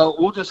 I don't know.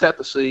 We'll just have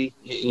to see.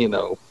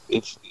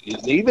 It's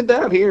even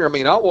down here. I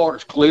mean, our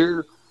water's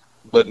clear,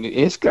 but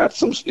it got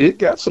some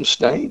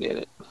stain in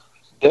it.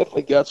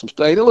 Definitely got some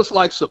stain. It looks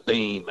like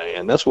Sabine,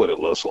 man. That's what it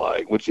looks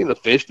like. Which the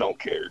fish don't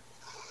care,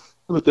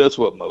 but that's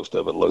what most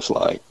of it looks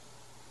like.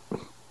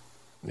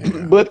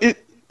 Yeah. But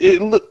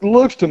it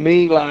looks to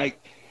me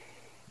like,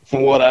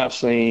 from what I've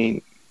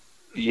seen,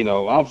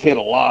 I've hit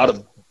a lot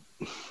of,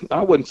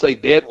 I wouldn't say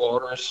dead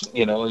waters,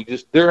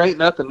 there ain't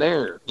nothing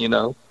there, and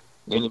now,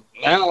 and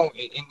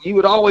you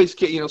would always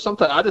get,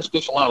 sometimes I just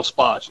fish a lot of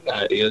spots,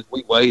 it is.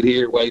 We wade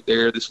here, wade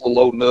there, this little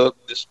old nook,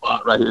 this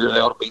spot right here,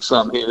 there ought to be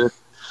something here,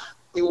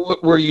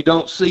 where you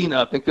don't see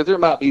nothing, because there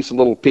might be some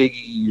little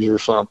piggies or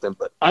something,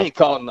 but I ain't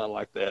calling nothing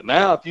like that.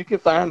 Now, if you can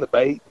find the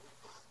bait,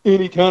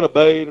 any kind of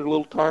bait or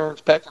little turns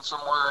pecking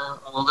somewhere,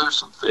 well, there's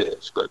some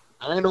fish. But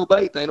there ain't no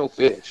bait, there ain't no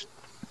fish.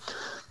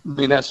 I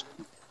mean, that's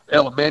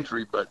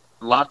elementary, but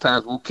a lot of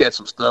times we'll catch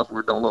some stuff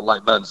where it don't look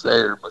like nothing's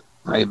there, but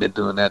I ain't been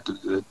doing that too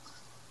good.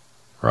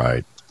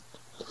 Right.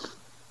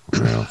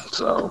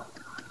 Well.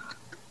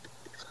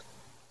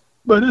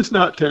 But it's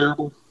not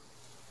terrible.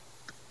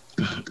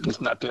 It's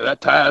not terrible.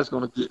 That tide's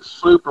going to get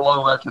super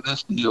low after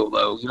this deal,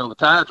 though. The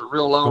tides are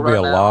real low right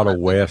now. There'll be a lot of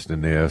west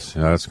in this.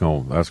 That's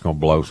going to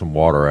blow some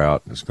water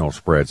out. It's going to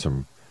spread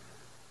some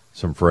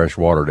fresh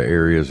water to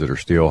areas that are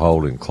still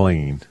holding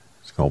clean.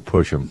 It's going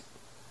to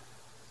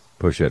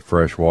push that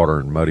fresh water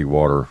and muddy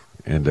water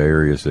into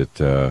areas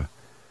that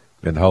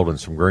been holding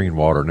some green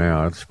water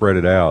now. It'll spread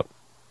it out.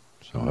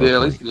 So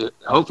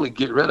hopefully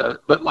get rid of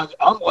it. But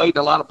I'm wading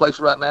a lot of places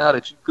right now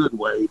that you couldn't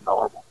wade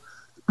normal.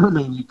 I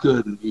mean, you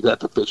couldn't. You'd have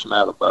to fish them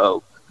out of the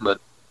boat.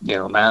 But,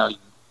 now you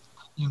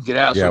can get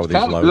out. Yeah, so with it's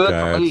these kind low of good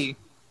tides. for me.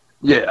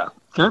 Yeah,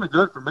 kind of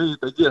good for me if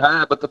they get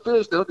high. But the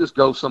fish, they'll just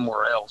go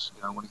somewhere else.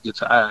 When it gets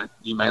high,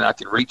 you may not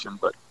can reach them,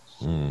 but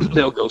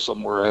they'll go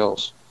somewhere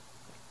else.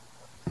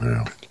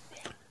 Yeah.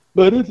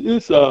 But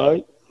it's all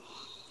right.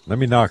 Let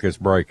me knock this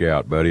break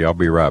out, buddy. I'll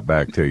be right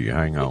back to you.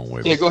 Hang on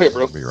with me. Yeah, go ahead,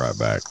 bro. I'll be right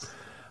back.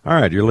 All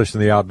right, you're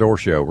listening to The Outdoor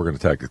Show. We're going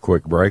to take a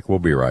quick break. We'll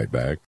be right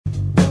back.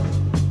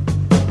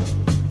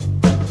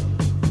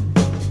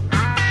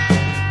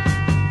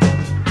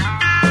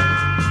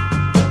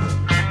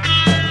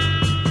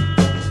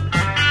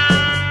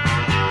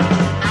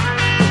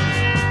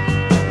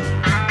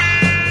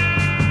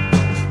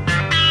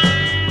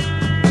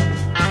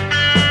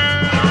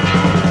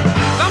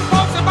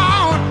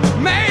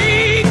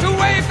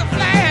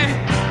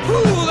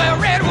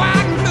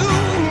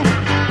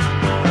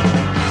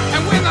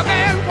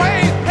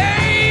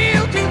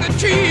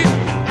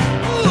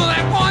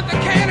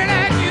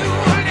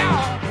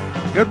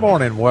 Good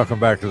morning. Welcome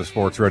back to the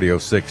Sports Radio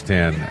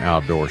 610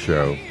 Outdoor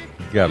Show.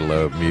 You gotta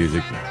love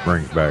music. It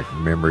brings back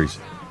memories.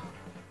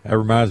 That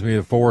reminds me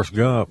of Forrest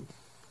Gump.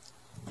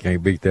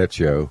 Can't beat that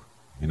show.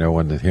 You know,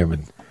 when him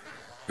and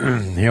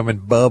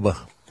Bubba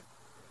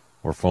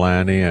were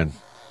flying in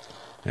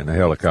the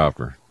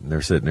helicopter, and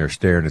they're sitting there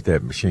staring at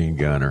that machine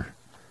gunner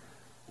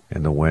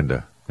in the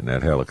window in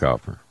that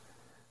helicopter.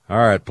 All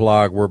right,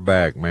 PLaag, we're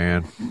back,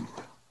 man.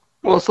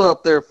 What's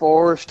up there,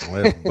 Forrest?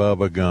 Let's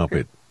Bubba Gump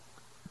it.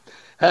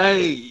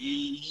 Hey,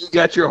 you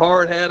got your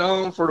hard hat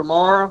on for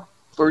tomorrow,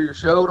 for your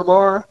show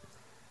tomorrow?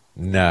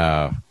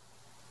 No.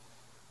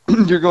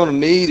 You're going to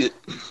need it.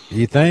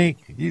 You think?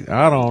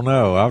 I don't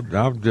know.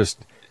 I'm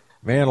just,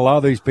 man, a lot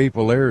of these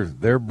people,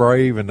 they're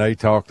brave and they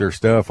talk their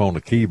stuff on the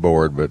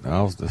keyboard, but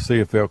I'll see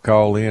if they'll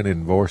call in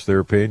and voice their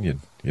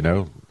opinion, you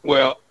know.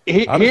 Well,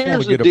 I just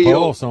want to get a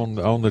pulse on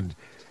the,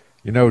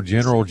 you know,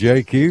 General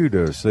JQ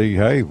to see,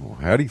 hey,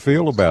 how do you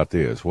feel about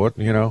this? What,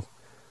 you know,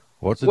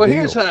 what's the deal?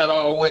 Here's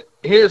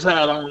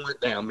how it all went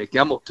down, Mickey.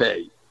 I'm going to tell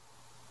you.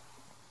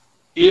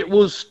 It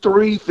was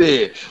 3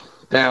 fish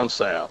down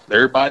south.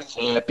 Everybody's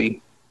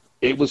happy.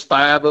 It was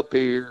 5 up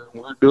here.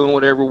 We're doing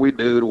whatever we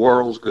do. The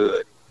world's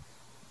good.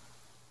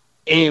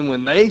 And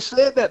when they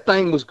said that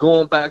thing was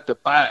going back to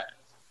 5,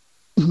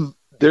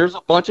 there's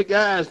a bunch of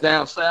guys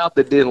down south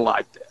that didn't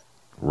like that.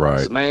 Right.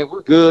 Said, man,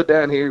 we're good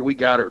down here. We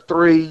got our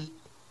 3.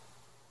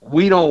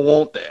 We don't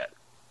want that.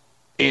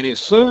 And as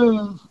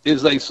soon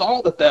as they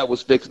saw that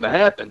was fixing to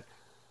happen,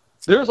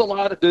 there's a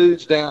lot of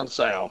dudes down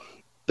south.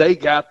 They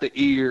got the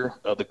ear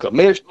of the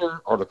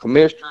commissioner or the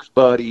commissioner's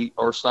buddy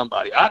or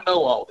somebody. I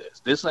know all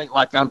this. This ain't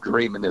like I'm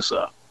dreaming this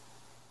up.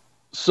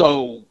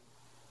 So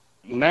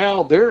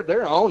now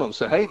they're on them.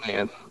 Say, hey,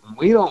 man,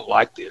 we don't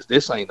like this.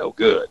 This ain't no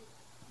good.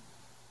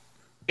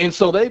 And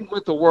so they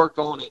went to work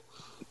on it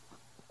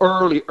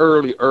early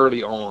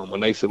on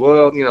when they said,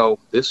 well, you know,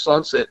 this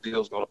sunset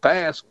deal is going to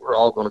pass. We're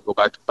all going to go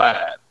back to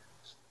 5.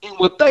 And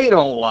what they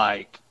don't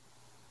like,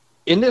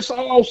 and this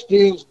all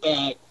stems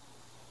back,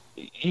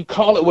 you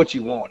call it what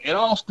you want. It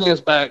all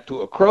stems back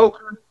to a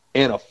croaker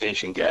and a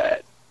fishing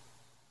guide.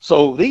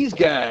 So these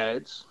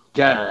guys,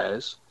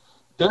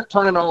 they're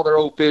turning all their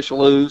old fish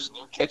loose.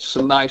 They're catching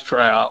some nice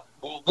trout.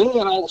 Well,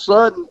 then all of a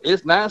sudden,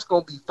 it's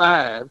going to be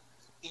 5.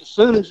 As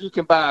soon as you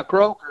can buy a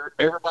croaker,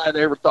 everybody that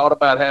ever thought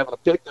about having a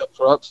pickup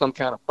truck, some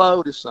kind of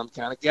boat, is some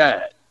kind of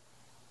guide.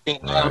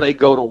 And now they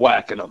go to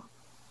whacking them.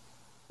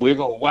 We're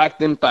going to whack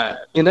them 5.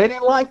 And they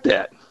didn't like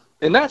that.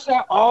 And that's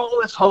how all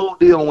this whole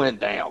deal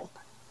went down.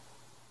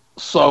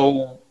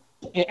 So,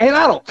 and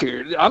I don't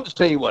care. I'm just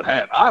telling you what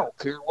happened. I don't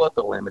care what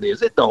the limit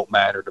is. It don't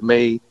matter to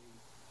me.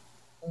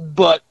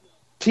 But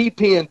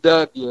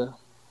TPNW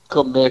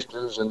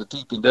commissioners and the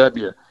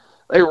TPNW,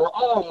 they were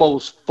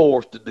almost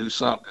forced to do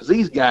something because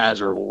these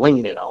guys are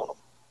leaning on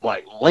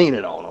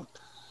them.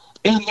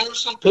 And there's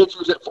some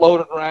pictures that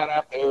floated around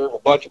out there of a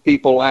bunch of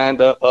people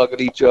lined up hugging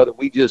each other.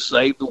 We just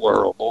saved the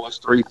world, boys.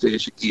 3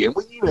 fish again.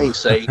 Well, you ain't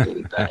saved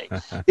anything.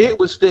 It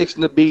was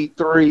fixing to be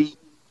 3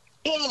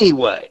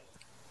 anyway.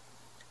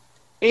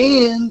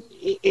 And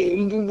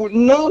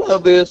none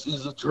of this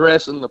is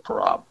addressing the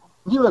problem.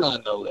 You and I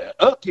know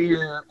that. Up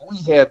here,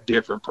 we have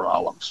different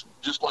problems,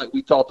 just like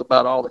we talked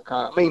about all the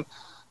time. I mean,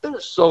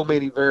 there's so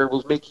many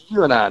variables, Mickey.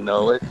 You and I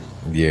know it.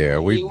 Yeah,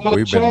 we've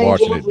been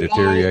watching it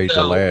deteriorate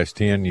the last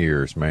 10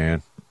 years,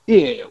 man.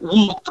 Yeah,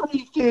 will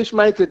 3 fish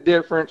make a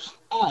difference?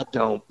 I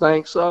don't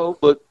think so,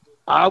 but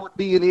I would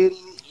be an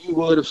idiot. You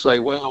would have said,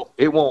 well,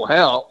 it won't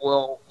help.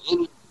 Well,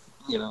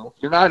 you know,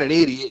 you're not an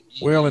idiot.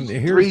 Well, and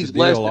here's the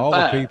deal. All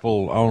 5. The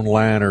people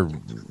online are,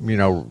 you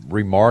know,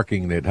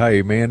 remarking that,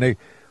 hey, man,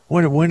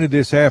 when did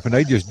this happen?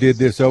 They just did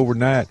this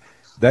overnight.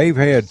 They've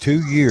had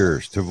 2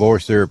 years to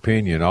voice their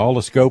opinion. All the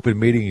scoping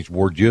meetings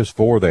were just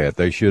for that.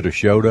 They should have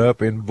showed up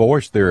and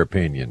voiced their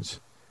opinions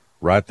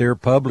right there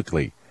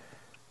publicly,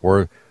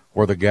 where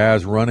the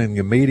guys running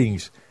the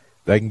meetings,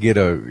 they can get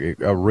a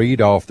read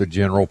off the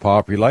general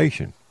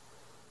population.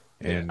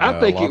 And I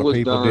think a lot of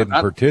people didn't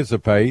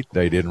participate.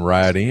 They didn't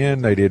write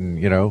in. They didn't,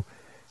 you know,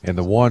 and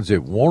the ones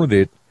that wanted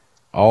it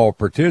all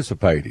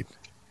participated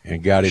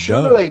and got it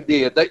done. Sure they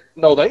did. They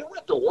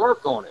went to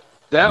work on it.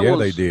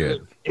 They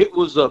did. It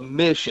was a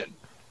mission.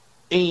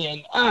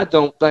 And I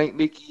don't think,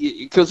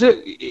 Mickey, because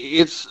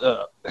it's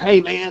hey,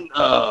 man,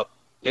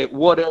 at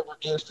whatever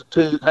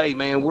institute, hey,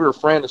 man, we're a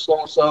friend of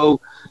so-and-so,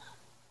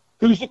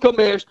 who's the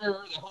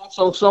commissioner,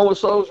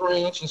 so-and-so's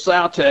ranch in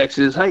South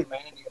Texas. Hey, man,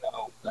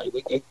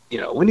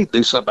 we need to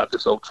do something about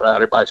this old trout.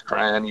 Everybody's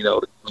trying,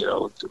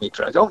 to be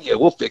trying. Oh, yeah,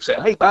 we'll fix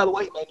that. Hey, by the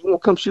way, man, you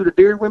want to come shoot a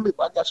deer with me?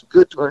 I got some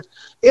good turns.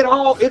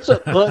 It's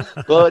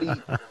a buddy.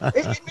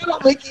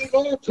 Mickey,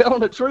 I'm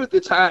telling the truth.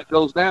 It's how it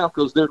goes down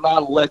because they're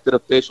not elected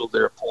officials.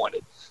 They're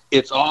appointed.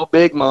 It's all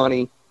big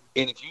money.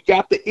 And if you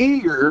got the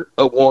ear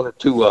of 1 or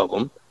 2 of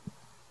them,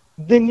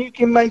 then you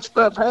can make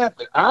stuff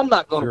happen. I'm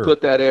not going to put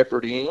that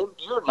effort in.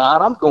 You're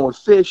not. I'm going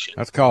fishing.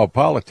 That's called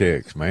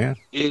politics, man.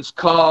 It's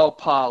called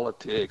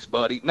politics,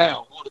 buddy.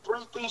 Now, will the 3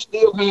 fish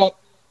deal help?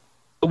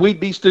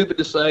 We'd be stupid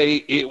to say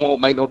it won't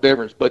make no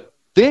difference. But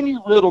then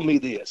you riddle me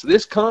this.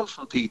 This comes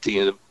from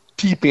TPNW.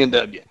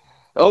 TPNW.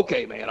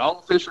 Okay, man,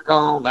 all the fish are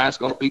gone. That's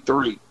going to be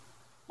 3.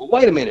 Well,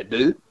 wait a minute,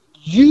 dude.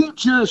 You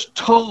just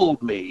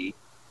told me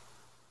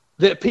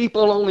that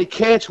people only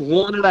catch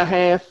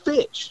 1.5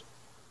 fish.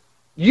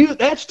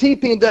 That's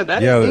TPNW.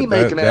 That ain't me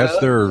making that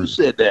up. Who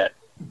said that?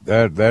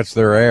 That's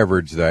their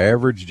average. The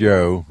average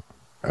Joe,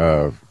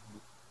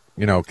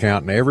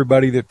 counting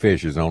everybody that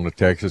fishes on the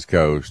Texas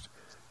coast,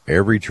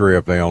 every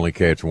trip they only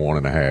catch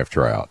 1.5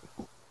 trout.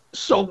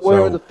 So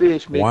where are the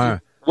fish, Mickey?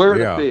 Where are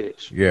the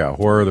fish? Yeah,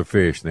 where are the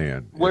fish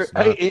then?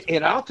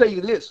 And I'll tell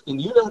you this,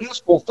 and you know this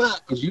for a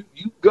fact, because you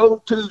go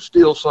to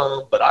still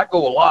some, but I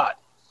go a lot.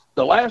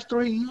 The last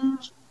 3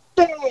 years,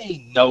 there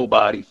ain't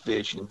nobody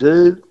fishing,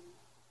 dude,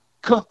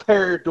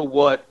 compared to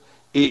what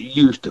it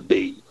used to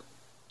be.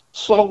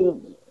 So,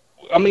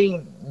 I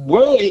mean,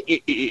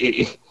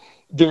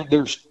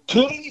 there's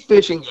too many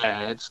fishing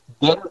guides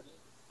that are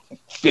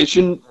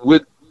fishing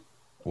with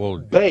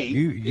bait.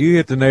 You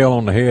hit the nail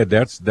on the head.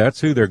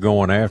 That's who they're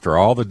going after.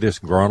 All the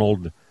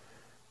disgruntled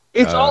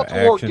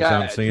actions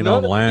I'm seeing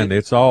online,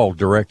 it's all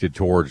directed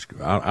towards,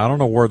 I don't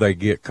know where they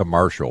get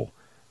commercial.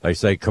 They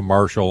say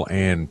commercial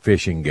and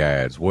fishing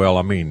guides. Well,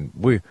 I mean,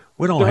 we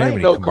don't have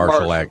any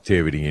commercial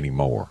activity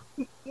anymore.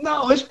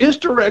 No, it's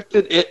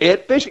directed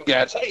at fishing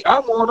guides. Hey,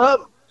 I'm one of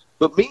them.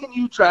 But me and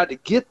you tried to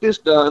get this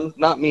done,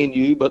 not me and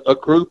you, but a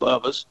group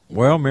of us.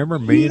 Well, remember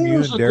me and you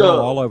and Daryl,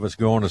 all of us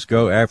going to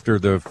scope after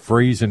the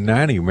freeze in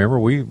 90. Remember,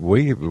 we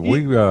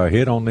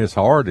hit on this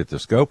hard at the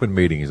scoping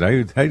meetings.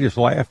 They just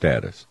laughed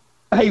at us.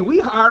 Hey, we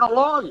hired a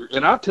lawyer,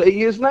 and I'll tell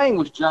you his name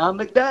was John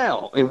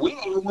McDowell, and we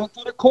even went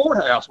to the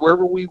courthouse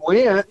wherever we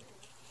went.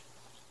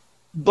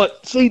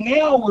 But see,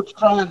 now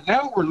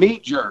we're knee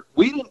jerk.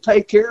 We didn't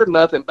take care of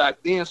nothing back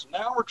then, so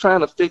now we're trying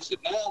to fix it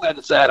now that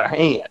it's out of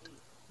hand.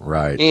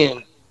 Right.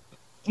 And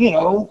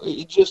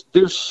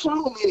there's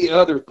so many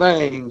other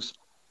things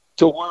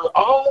to where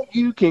all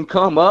you can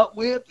come up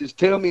with is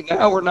tell me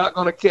now we're not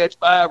going to catch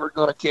 5, we're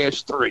going to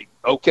catch 3.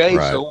 Okay?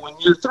 Right. So when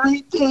your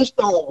 3 fish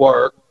don't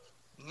work,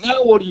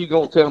 now what are you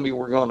going to tell me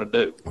we're going to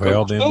do?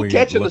 Well, then we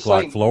look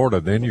like Florida.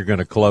 Then you're going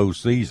to close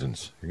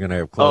seasons. You're going to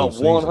have closed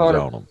seasons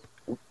on them.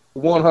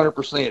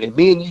 100%. And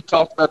me and you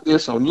talked about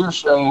this on your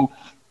show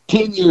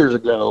 10 years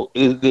ago.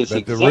 But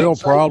the real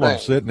problem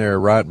sitting there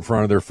right in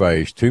front of their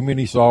face, too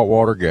many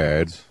saltwater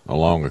guides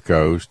along the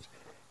coast,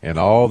 and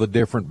all the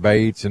different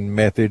baits and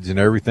methods and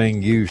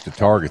everything used to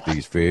target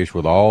these fish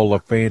with all the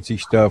fancy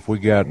stuff we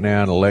got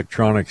now and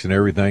electronics and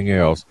everything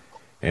else,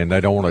 and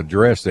they don't want to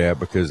address that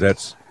because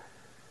that's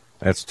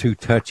too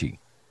touchy.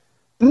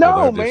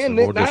 No, so man.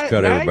 We'll just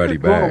cut everybody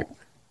back.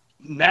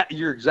 Now,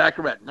 you're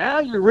exactly right. Now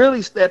you're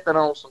really stepping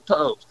on some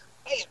toes.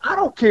 Hey, I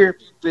don't care if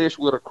you fish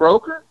with a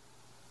croaker.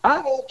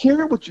 I don't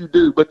care what you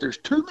do, but there's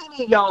too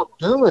many of y'all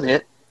doing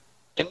it,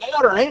 and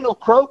now there ain't no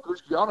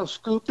croakers. Y'all done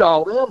scooped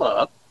all them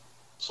up.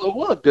 So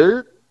look,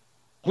 dude,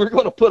 we're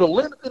going to put a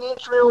limited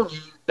entry on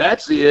you.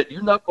 That's it. You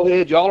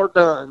knuckleheads, y'all are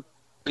done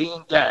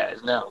being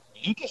guys. Now,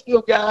 you can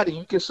still guide and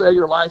you can sell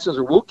your license,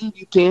 or we'll give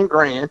you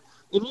 $10,000,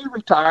 and you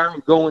retire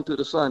and go into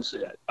the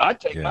sunset. I'd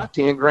take my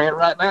 $10,000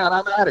 right now, and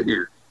I'm out of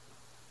here.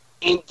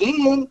 And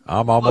then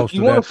I'm almost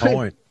to that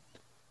point.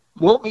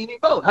 Well, me and you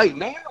both. Hey,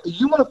 now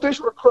you want to fish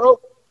with a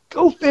croak?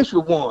 Go fish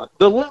with one.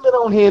 The limit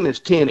on him is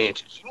 10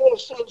 inches. You want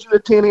to send you a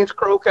 10-inch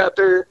croak out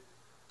there?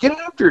 Get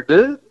after it,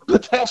 dude.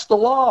 But that's the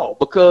law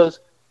because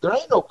there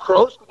ain't no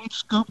croaks. We've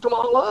scooped them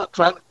all up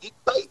trying to get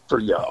bait for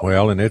y'all.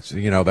 Well, and it's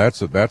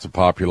that's a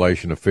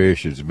population of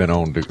fish that's been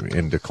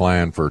in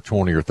decline for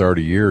 20 or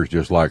 30 years,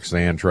 just like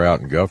sand trout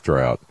and guff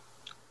trout.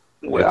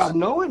 Well, I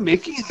know it,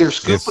 Mickey. They're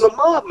scooping them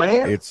up,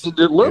 man.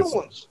 They're little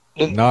ones.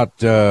 Not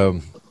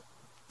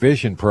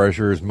fishing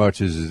pressure as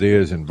much as it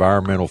is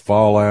environmental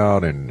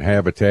fallout and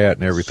habitat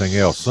and everything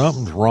else.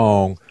 Something's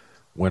wrong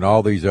when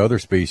all these other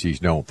species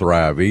don't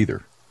thrive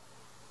either.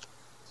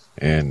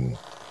 And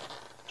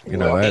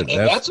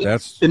that's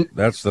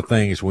the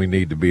things we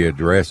need to be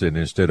addressing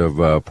instead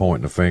of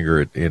pointing the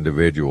finger at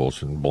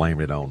individuals and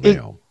blaming it on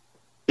them.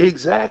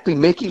 Exactly,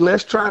 Mickey.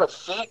 Let's try to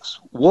fix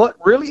what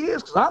really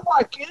is. Because I'm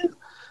like you.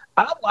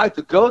 I'd like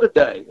to go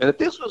today. And if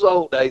this was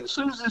old days, as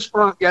soon as this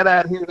front got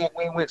out here, that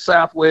wind went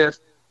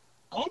southwest,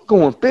 I'm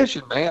going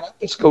fishing, man. I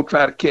just go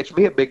try to catch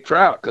me a big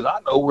trout because I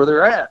know where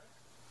they're at.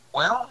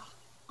 Well,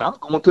 I'm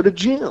going to the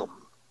gym.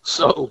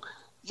 So,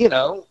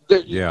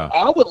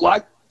 I would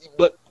like,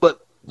 but.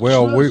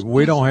 Well,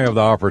 we don't have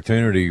the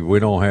opportunity. We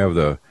don't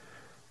have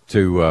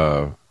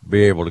to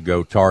be able to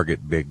go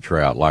target big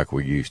trout like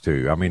we used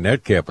to. I mean,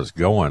 that kept us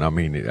going. I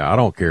mean, I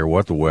don't care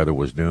what the weather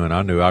was doing.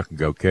 I knew I could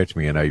go catch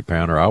me an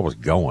 8-pounder. I was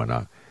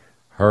going.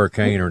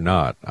 Hurricane or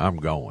not, I'm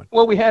going.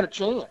 Well, we had a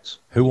chance.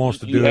 Who wants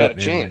to do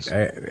it in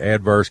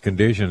adverse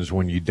conditions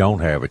when you don't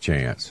have a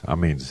chance? I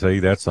mean, see,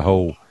 that's the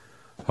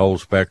whole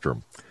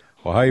spectrum.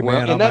 Well, hey,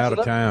 man, I'm out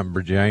of time,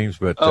 James,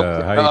 but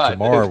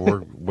tomorrow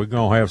we're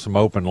going to have some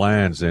open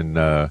lines,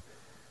 and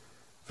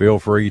feel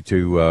free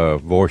to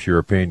voice your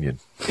opinion.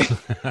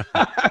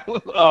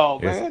 Oh,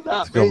 man.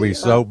 It's going to be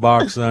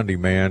Soapbox Sunday,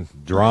 man.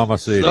 Drama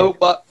City.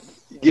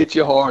 Get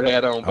your hard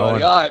hat on,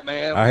 buddy. All right,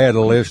 man. I had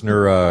a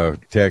listener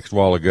text a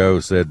while ago,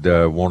 said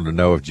wanted to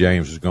know if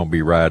James was going to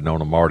be riding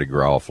on a Mardi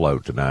Gras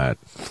float tonight.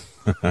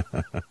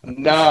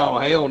 No,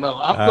 hell no.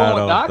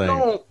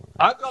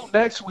 I go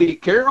next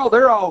week. Carol,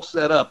 they're all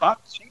set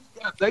up.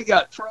 They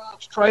got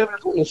trucks,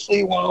 trailers on the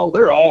seawall.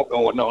 They're all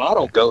going. No, I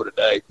don't go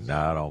today. No,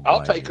 I don't.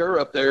 I'll take her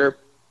up there,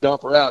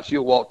 dump her out.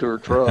 She'll walk to her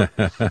truck.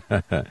 All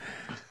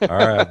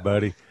right,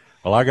 buddy.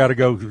 Well, I got to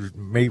go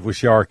meet with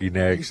Sharky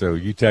next, so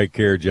you take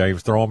care,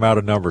 James. Throw him out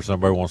a number.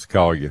 Somebody wants to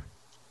call you.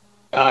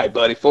 All right,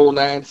 buddy.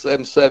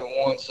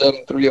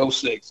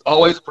 497717306.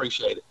 Always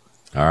appreciate it.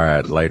 All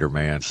right, later,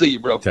 man. See you,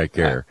 bro. Take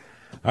care.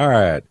 All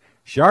right.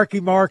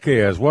 Sharky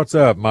Marquez, what's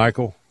up,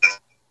 Michael?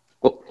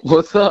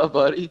 What's up,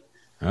 buddy?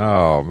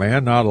 Oh,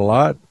 man, not a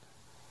lot.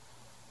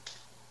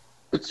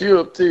 What you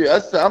up to?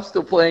 I'm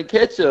still playing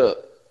catch-up.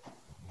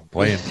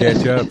 Playing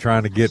catch-up,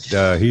 trying to get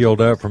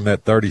healed up from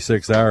that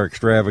 36-hour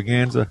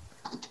extravaganza?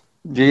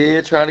 Yeah,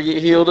 trying to get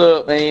healed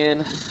up,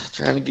 man.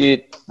 Trying to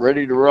get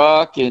ready to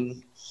rock.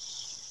 And,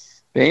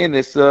 man,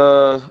 this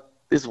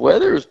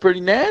weather was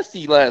pretty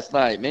nasty last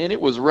night, man.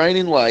 It was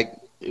raining like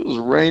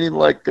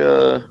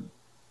a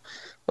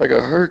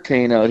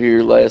hurricane out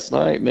here last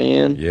night,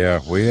 man. Yeah,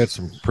 we had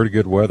some pretty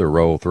good weather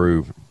roll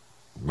through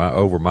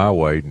over my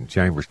way in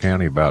Chambers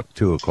County about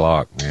 2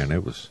 o'clock, man.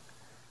 It was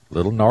a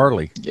little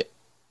gnarly.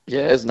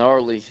 Yeah, it's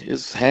gnarly.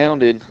 It's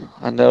hounded.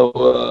 I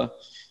know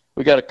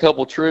we got a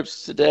couple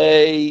trips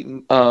today.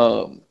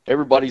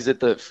 Everybody's at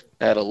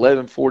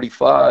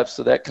 11:45,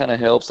 so that kind of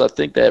helps. I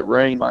think that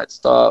rain might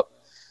stop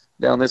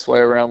down this way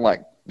around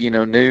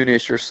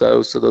noonish or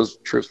so. So those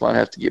trips might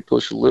have to get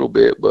pushed a little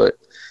bit, but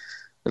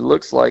it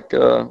looks like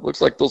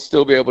they'll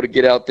still be able to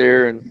get out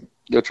there and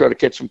go try to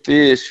catch some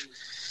fish.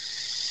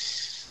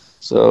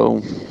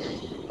 So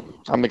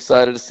I'm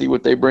excited to see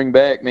what they bring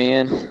back,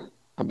 man.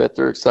 I bet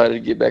they're excited to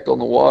get back on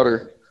the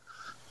water.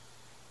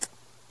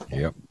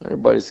 Yep.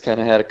 Everybody's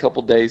kind of had a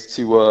couple days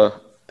to,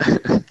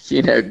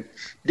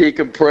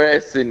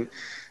 decompress and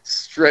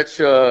stretch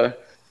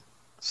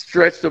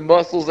the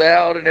muscles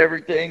out and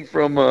everything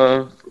from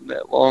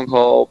that long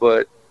haul.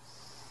 But,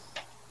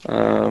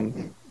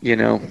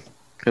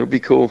 it'll be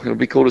cool. It'll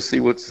be cool to see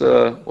what's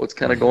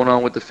kind of going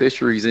on with the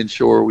fisheries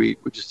inshore. We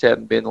just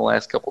haven't been the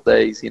last couple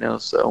days,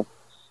 so.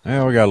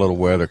 Yeah, we got a little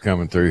weather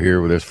coming through here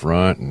with this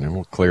front, and then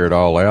we'll clear it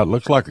all out.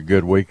 Looks like a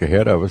good week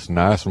ahead of us.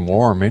 Nice and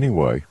warm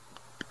anyway.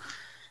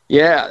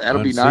 Yeah,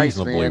 that'll be nice,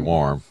 man. Unseasonably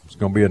warm. It's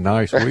going to be a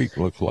nice week,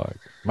 looks like.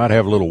 Might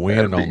have a little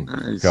wind on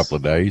a couple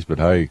of days, but,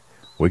 hey,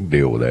 we can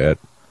deal with that.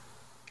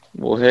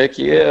 Well, heck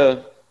yeah.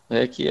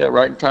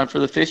 Right in time for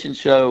the fishing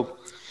show.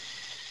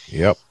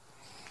 Yep.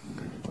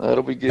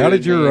 That'll be good. How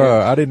did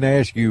your I didn't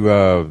ask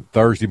you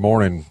Thursday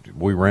morning,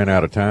 we ran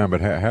out of time,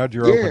 but how'd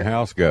your open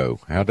house go?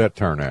 How'd that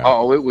turn out?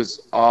 Oh, it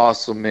was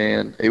awesome,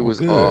 man. It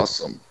was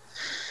awesome.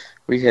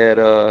 We had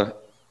at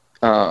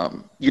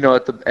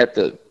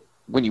the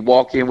when you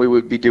walk in, we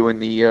would be doing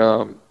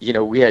the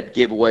we had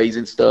giveaways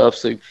and stuff,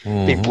 so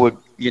people would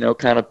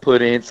kind of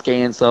put in,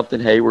 scan something,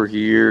 hey, we're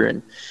here,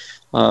 and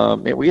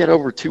we had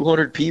over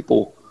 200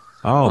 people.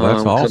 Oh,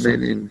 that's awesome.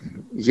 Come in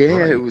and,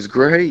 it was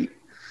great.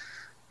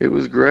 It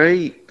was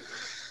great.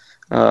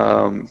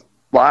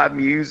 Live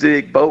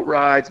music, boat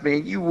rides,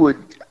 man.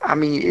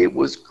 It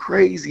was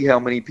crazy how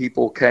many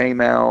people came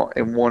out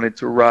and wanted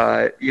to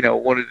ride,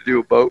 wanted to do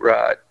a boat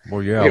ride.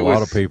 Well, yeah, a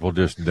lot of people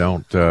just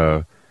don't,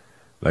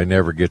 they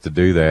never get to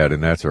do that,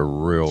 and that's a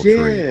real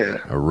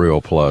treat, a real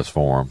plus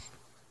for them.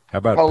 How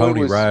about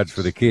pony rides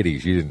for the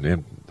kiddies?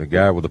 Didn't the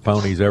guy with the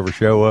ponies ever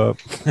show up?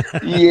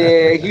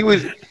 Yeah, he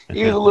was a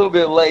little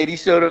bit late. He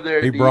showed up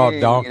there. He brought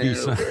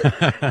donkeys.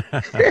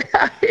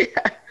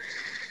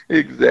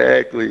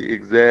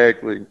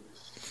 Exactly.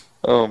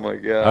 Oh my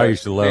God! I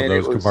used to love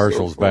those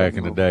commercials back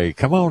in the day.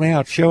 Come on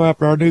out, show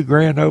up at our new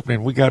grand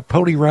opening. We got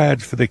pony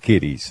rides for the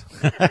kiddies.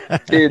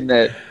 Isn't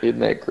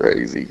that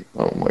crazy?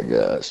 Oh my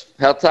gosh!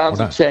 How times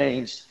have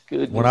changed.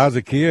 Goodness. When I was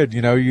a kid,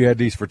 you had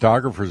these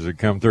photographers that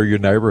come through your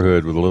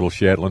neighborhood with a little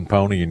Shetland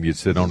pony, and you'd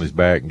sit on his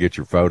back and get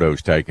your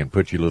photos taken,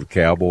 put your little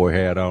cowboy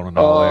hat on and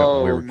all that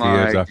when we were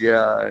kids. Oh, my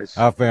gosh.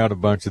 I found a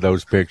bunch of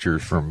those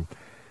pictures from,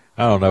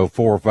 4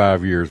 or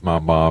 5 years my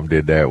mom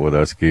did that with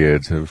us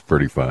kids. It was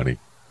pretty funny.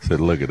 I said,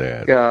 look at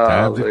that. Golly.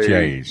 Times have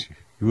changed.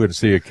 You wouldn't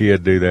see a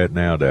kid do that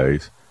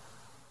nowadays.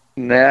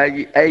 Now,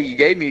 you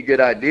gave me a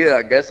good idea.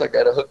 I guess I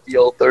got to hook the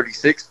old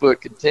 36-foot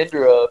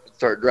contender up and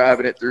start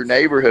driving it through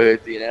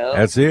neighborhoods,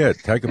 That's it.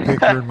 Take a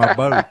picture in my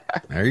boat.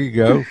 There you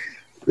go.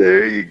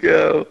 There you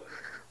go.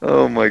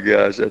 Oh, my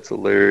gosh, that's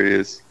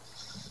hilarious.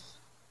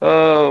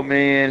 Oh,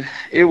 man.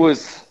 It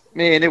was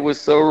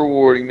so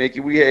rewarding, Mickey.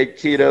 We had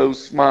kiddos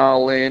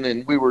smiling,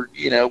 and we were,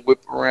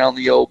 whipping around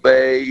the old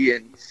bay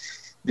and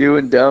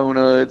doing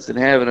donuts and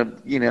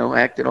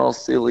acting all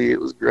silly.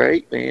 It was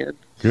great, man.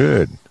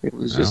 Good. It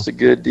was just a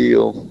good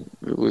deal.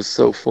 It was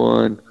so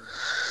fun.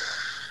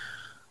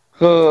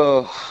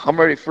 I'm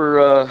ready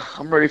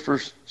for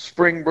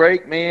spring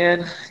break,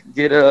 man.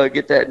 Get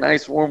that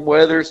nice warm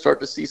weather. Start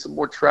to see some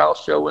more trout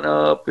showing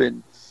up,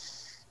 and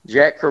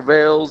Jack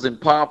Crevalle's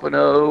and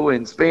pompano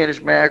and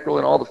Spanish mackerel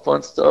and all the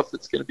fun stuff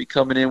that's going to be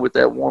coming in with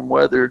that warm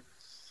weather.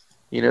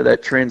 You know,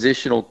 that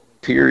transitional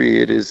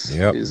period is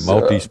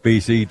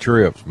multi-species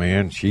trips,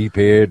 man.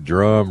 Sheephead,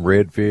 drum,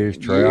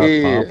 redfish,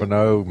 trout,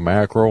 pompano,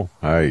 mackerel.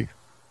 Hey,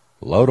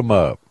 load them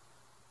up.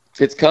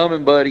 It's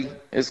coming, buddy.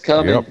 It's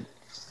coming. Yep.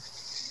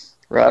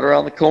 Right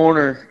around the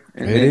corner.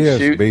 And it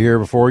is. Be here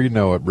before you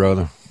know it,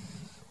 brother.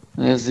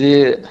 That's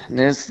it. And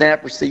then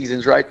snapper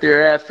season's right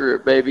there after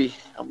it, baby.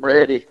 I'm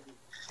ready.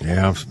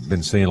 Yeah, I've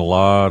been seeing a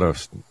lot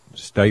of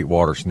state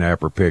water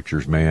snapper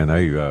pictures, man.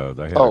 They had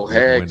a good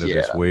window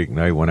this week, and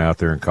they went out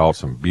there and caught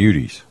some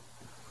beauties.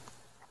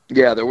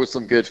 Yeah, there was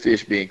some good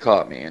fish being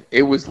caught, man.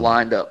 It was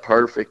lined up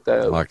perfect,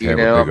 though. Like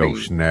having a big old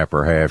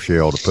snapper half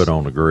shell to put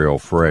on the grill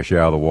fresh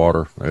out of the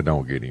water. That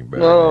don't get any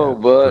better. Oh,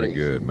 buddy. Pretty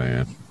good,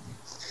 man.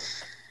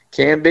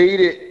 Can't beat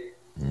it.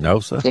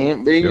 No, sir.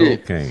 Can't beat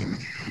it. Can't.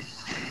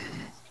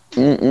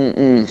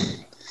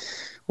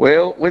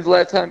 Well, when's the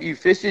last time you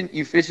fishing?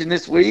 You fishing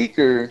this week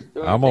or?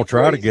 I'm gonna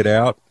try to get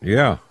out.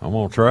 Yeah, I'm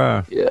gonna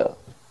try. Yeah,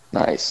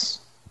 nice.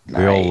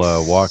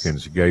 Bill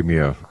Watkins gave me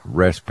a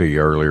recipe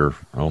earlier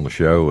on the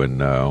show,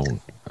 and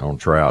on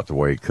try out the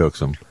way he cooks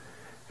them.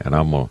 And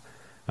I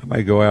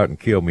may go out and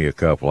kill me a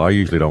couple. I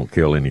usually don't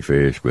kill any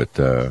fish, but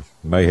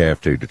may have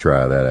to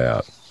try that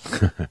out.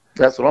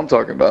 That's what I'm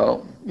talking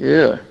about.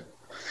 Yeah.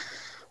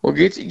 Well,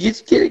 get you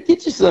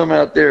some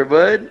out there,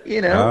 bud.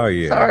 You know,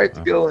 it's all right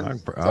to go. I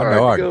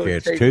know I can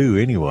catch two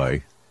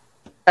anyway.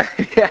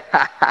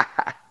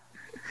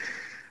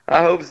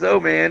 I hope so,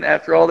 man.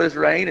 After all this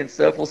rain and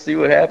stuff, we'll see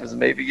what happens.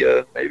 Maybe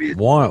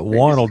one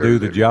will do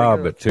the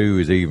job, but two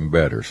is even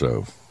better.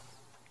 So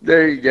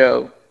there you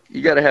go.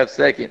 You got to have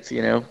seconds,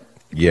 you know.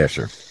 Yes,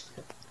 sir.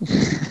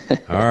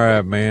 All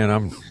right, man.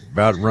 I'm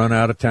about to run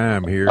out of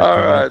time here. All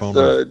right,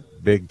 stud.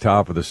 Big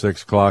top of the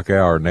 6 o'clock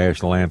hour,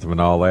 national anthem and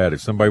all that.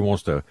 If somebody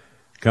wants to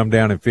come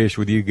down and fish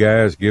with you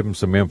guys, give them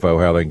some info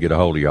how they can get a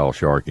hold of y'all,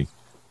 Sharky.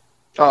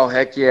 Oh,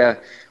 heck yeah.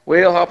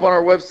 Well, hop on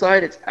our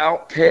website. It's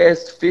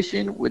Outcast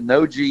Fishing with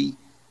no G,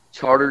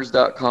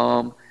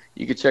 charters.com.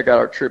 You can check out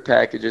our trip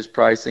packages,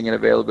 pricing, and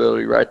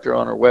availability right there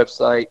on our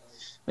website.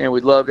 Man,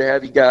 we'd love to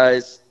have you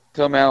guys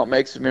come out,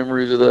 make some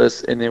memories with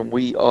us, and then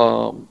we'd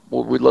love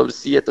to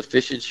see you at the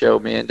fishing show,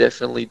 man.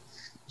 Definitely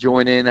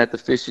join in at the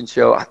fishing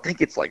show. I think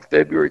it's like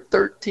February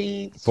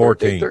 13th.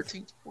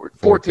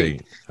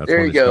 14th.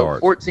 There you go.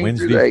 14th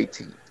through the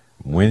 18th.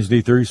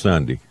 Wednesday through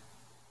Sunday.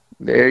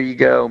 There you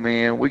go,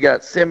 man. We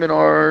got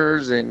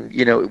seminars, and,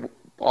 you know,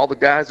 all the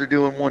guys are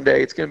doing one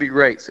day. It's going to be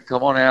great. So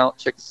come on out,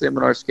 check the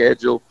seminar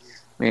schedule.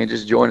 Man,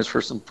 just join us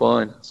for some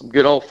fun. Some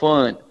good old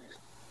fun.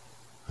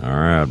 All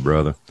right,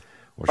 brother.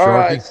 Well, all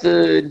Sharky, right,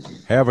 Sid.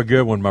 Have a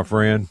good one, my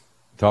friend.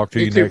 Talk to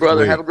you too, next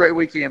brother. week. Have a great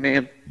weekend,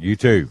 man. You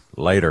too.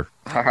 Later.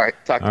 All right.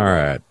 Talk to you. All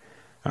right.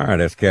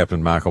 That's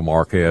Captain Michael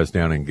Marquez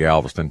down in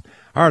Galveston.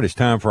 All right, it's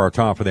time for our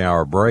top of the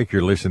hour break.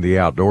 You're listening to the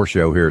Outdoor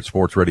Show here at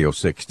Sports Radio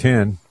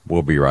 610.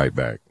 We'll be right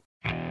back.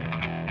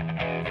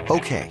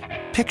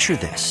 Okay, picture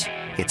this.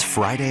 It's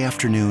Friday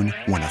afternoon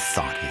when a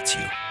thought hits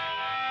you.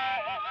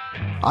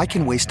 I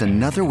can waste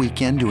another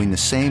weekend doing the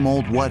same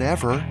old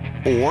whatever,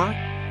 or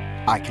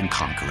I can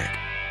conquer it.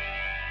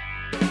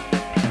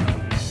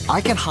 I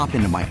can hop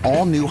into my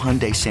all-new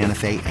Hyundai Santa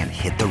Fe and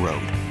hit the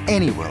road.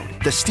 Any road.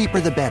 The steeper,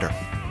 the better.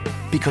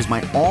 Because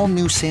my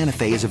all-new Santa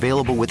Fe is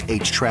available with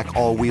H-Track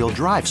all-wheel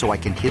drive, so I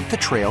can hit the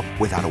trail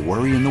without a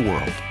worry in the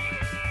world.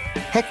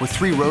 Heck, with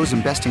 3 rows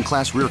and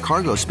best-in-class rear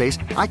cargo space,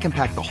 I can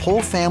pack the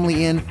whole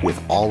family in with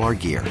all our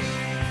gear.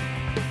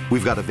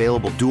 We've got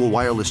available dual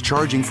wireless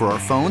charging for our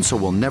phones, so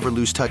we'll never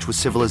lose touch with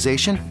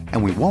civilization,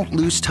 and we won't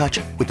lose touch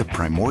with the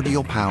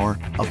primordial power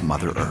of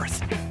Mother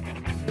Earth.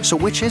 So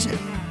which is it?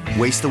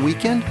 Waste the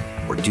weekend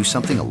or do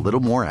something a little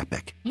more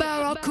epic?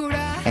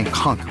 And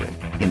conquer it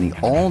in the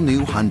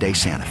all-new Hyundai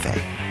Santa Fe.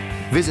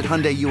 Visit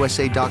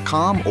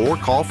HyundaiUSA.com or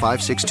call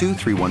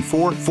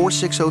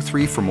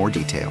 562-314-4603 for more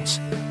details.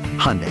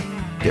 Hyundai,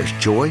 there's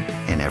joy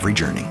in every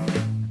journey.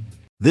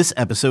 This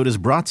episode is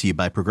brought to you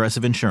by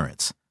Progressive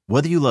Insurance.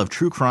 Whether you love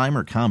true crime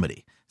or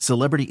comedy,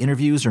 celebrity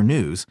interviews or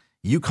news,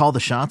 you call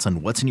the shots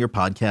on what's in your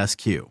podcast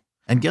queue.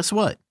 And guess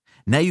what?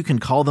 Now you can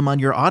call them on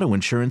your auto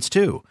insurance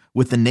too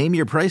with the Name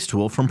Your Price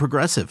tool from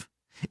Progressive.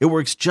 It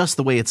works just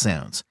the way it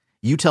sounds.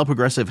 You tell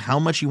Progressive how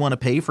much you want to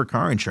pay for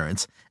car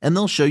insurance, and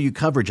they'll show you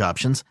coverage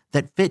options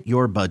that fit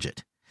your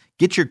budget.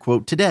 Get your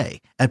quote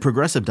today at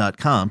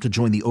Progressive.com to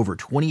join the over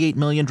 28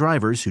 million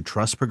drivers who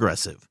trust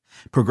Progressive.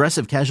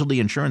 Progressive Casualty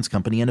Insurance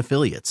Company and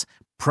Affiliates.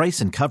 Price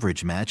and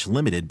coverage match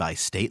limited by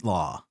state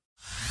law.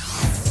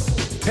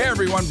 Hey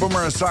everyone, Boomer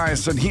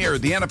Esiason here.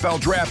 The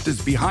NFL draft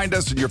is behind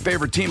us and your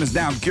favorite team is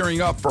now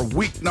gearing up for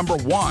week number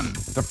 1.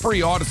 The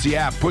free Odyssey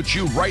app puts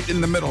you right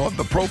in the middle of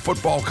the pro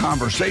football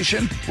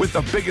conversation with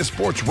the biggest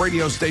sports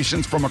radio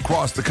stations from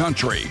across the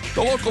country.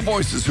 The local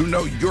voices who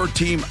know your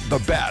team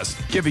the best,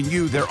 giving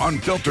you their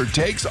unfiltered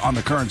takes on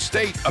the current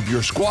state of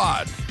your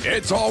squad.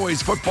 It's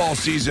always football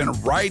season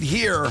right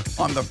here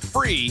on the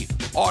free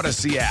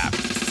Odyssey app.